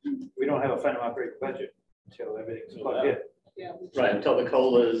 Well, we don't have a final operating budget until everything's plugged in. Yeah. Right, until the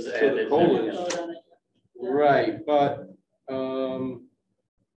COLAs Till the added. COLAs. Vote on it. right, but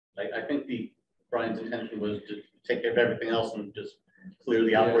I think Brian's intention was to take care of everything else and just clear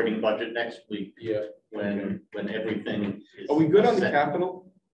the Yeah. operating budget next week yeah. when everything is. Are we good on the set.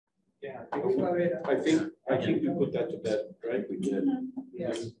 capital? Yeah. We voted on it. I think we put that to bed, right? We did.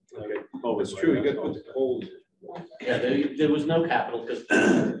 Yes. Okay, it's true, you got to put the cold. Yeah, there was no capital because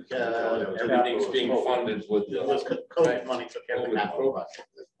Everything's being funded with it was the. COVID money took care of the capital budget.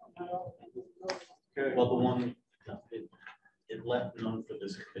 Okay, Well, the one, it left none for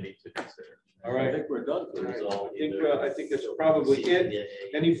this committee to consider. all I right. think we're done. It was all I think, either I think that's probably it.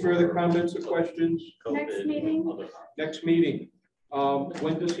 CBA Any further or comments or questions? Next COVID, meeting? other- Next meeting.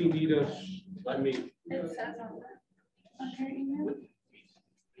 When does he need us? I mean, It says on your email.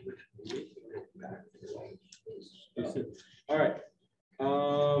 all right.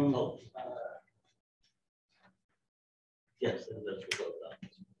 Oh, yes, and that's what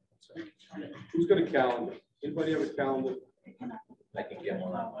done. Who's got a calendar? Anybody have a calendar? I can get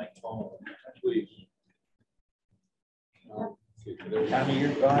one on my phone. Please. Tommy,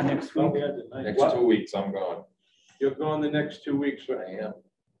 you're gone next week. Well, we had the night. Next 2 weeks, I'm gone. You're gone the next 2 weeks, I right? am.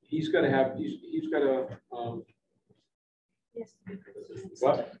 he's gotta, Yes.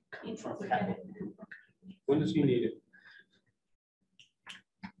 what? You can look at it. When does he need it?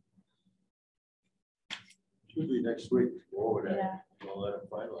 Should be next week. Over that. Yeah. We'll let him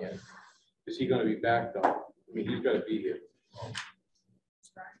finalize. Is he gonna be back though? I mean, he's gotta be here.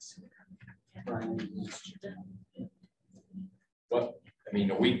 What? I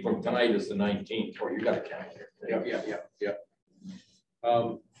mean, a week from tonight is the 19th, or you got a calendar. Yeah.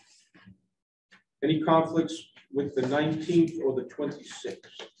 Any conflicts with the 19th or the 26th?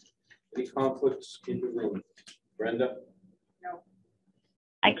 Any conflicts in the room? Brenda?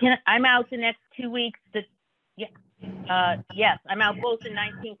 I'm out the next 2 weeks. Yes, I'm out both the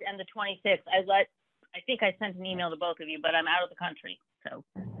 19th and the 26th. I think I sent an email to both of you, but I'm out of the country, so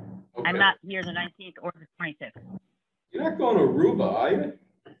Okay. I'm not here the 19th or the 26th. You're not going to Aruba, are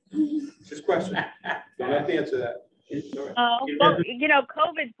you? Just question. Don't have to answer that. Well, you know,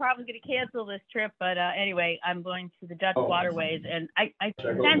 COVID's probably going to cancel this trip, but anyway, I'm going to the Dutch Oh. waterways, and I Check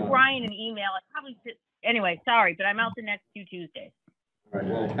over sent now. Brian an email. I probably should, anyway, sorry, but I'm out the next 2 Tuesdays. All right,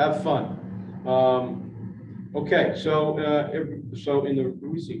 well, have fun. Okay, so in the,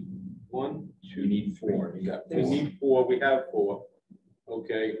 let me see, 1, 2, You need 4. You got we 4. need 4, we have 4.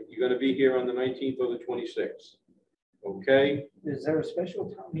 Okay, you're gonna be here on the 19th or the 26th. Okay, Is there a special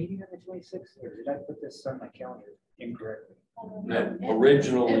town meeting on the 26th, or did I put this on my calendar incorrectly? No, It was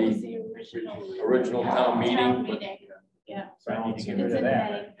originally, the original town meeting, but- Yeah. So I need to get It's rid of in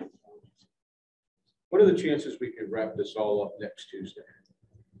that. May. what are the chances we can wrap this all up next Tuesday?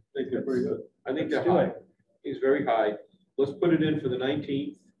 I think they're pretty good. I think they're Let's do high. it. He's very high. Let's put it in for the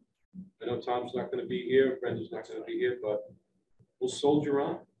 19th. I know Tom's not gonna be here, Brenda's not gonna be here, but we'll soldier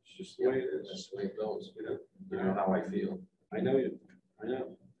on. It's just the way it is. that's the way it goes. You know, You know how I feel. I know you, I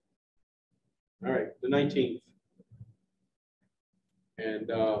know. All right, the 19th. And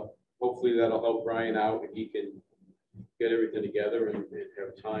hopefully that'll help Brian out and he can get everything together and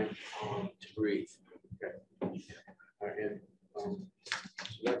have time to breathe. Okay. All right, and so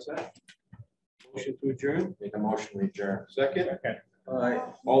that's that. Motion to adjourn, Make a motion to adjourn. second. Okay. All right.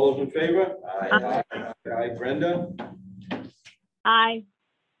 All those in favor? Aye. Aye, Brenda, Hi,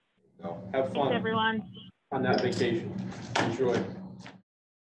 Go. have thanks, fun everyone. on that vacation. Enjoy.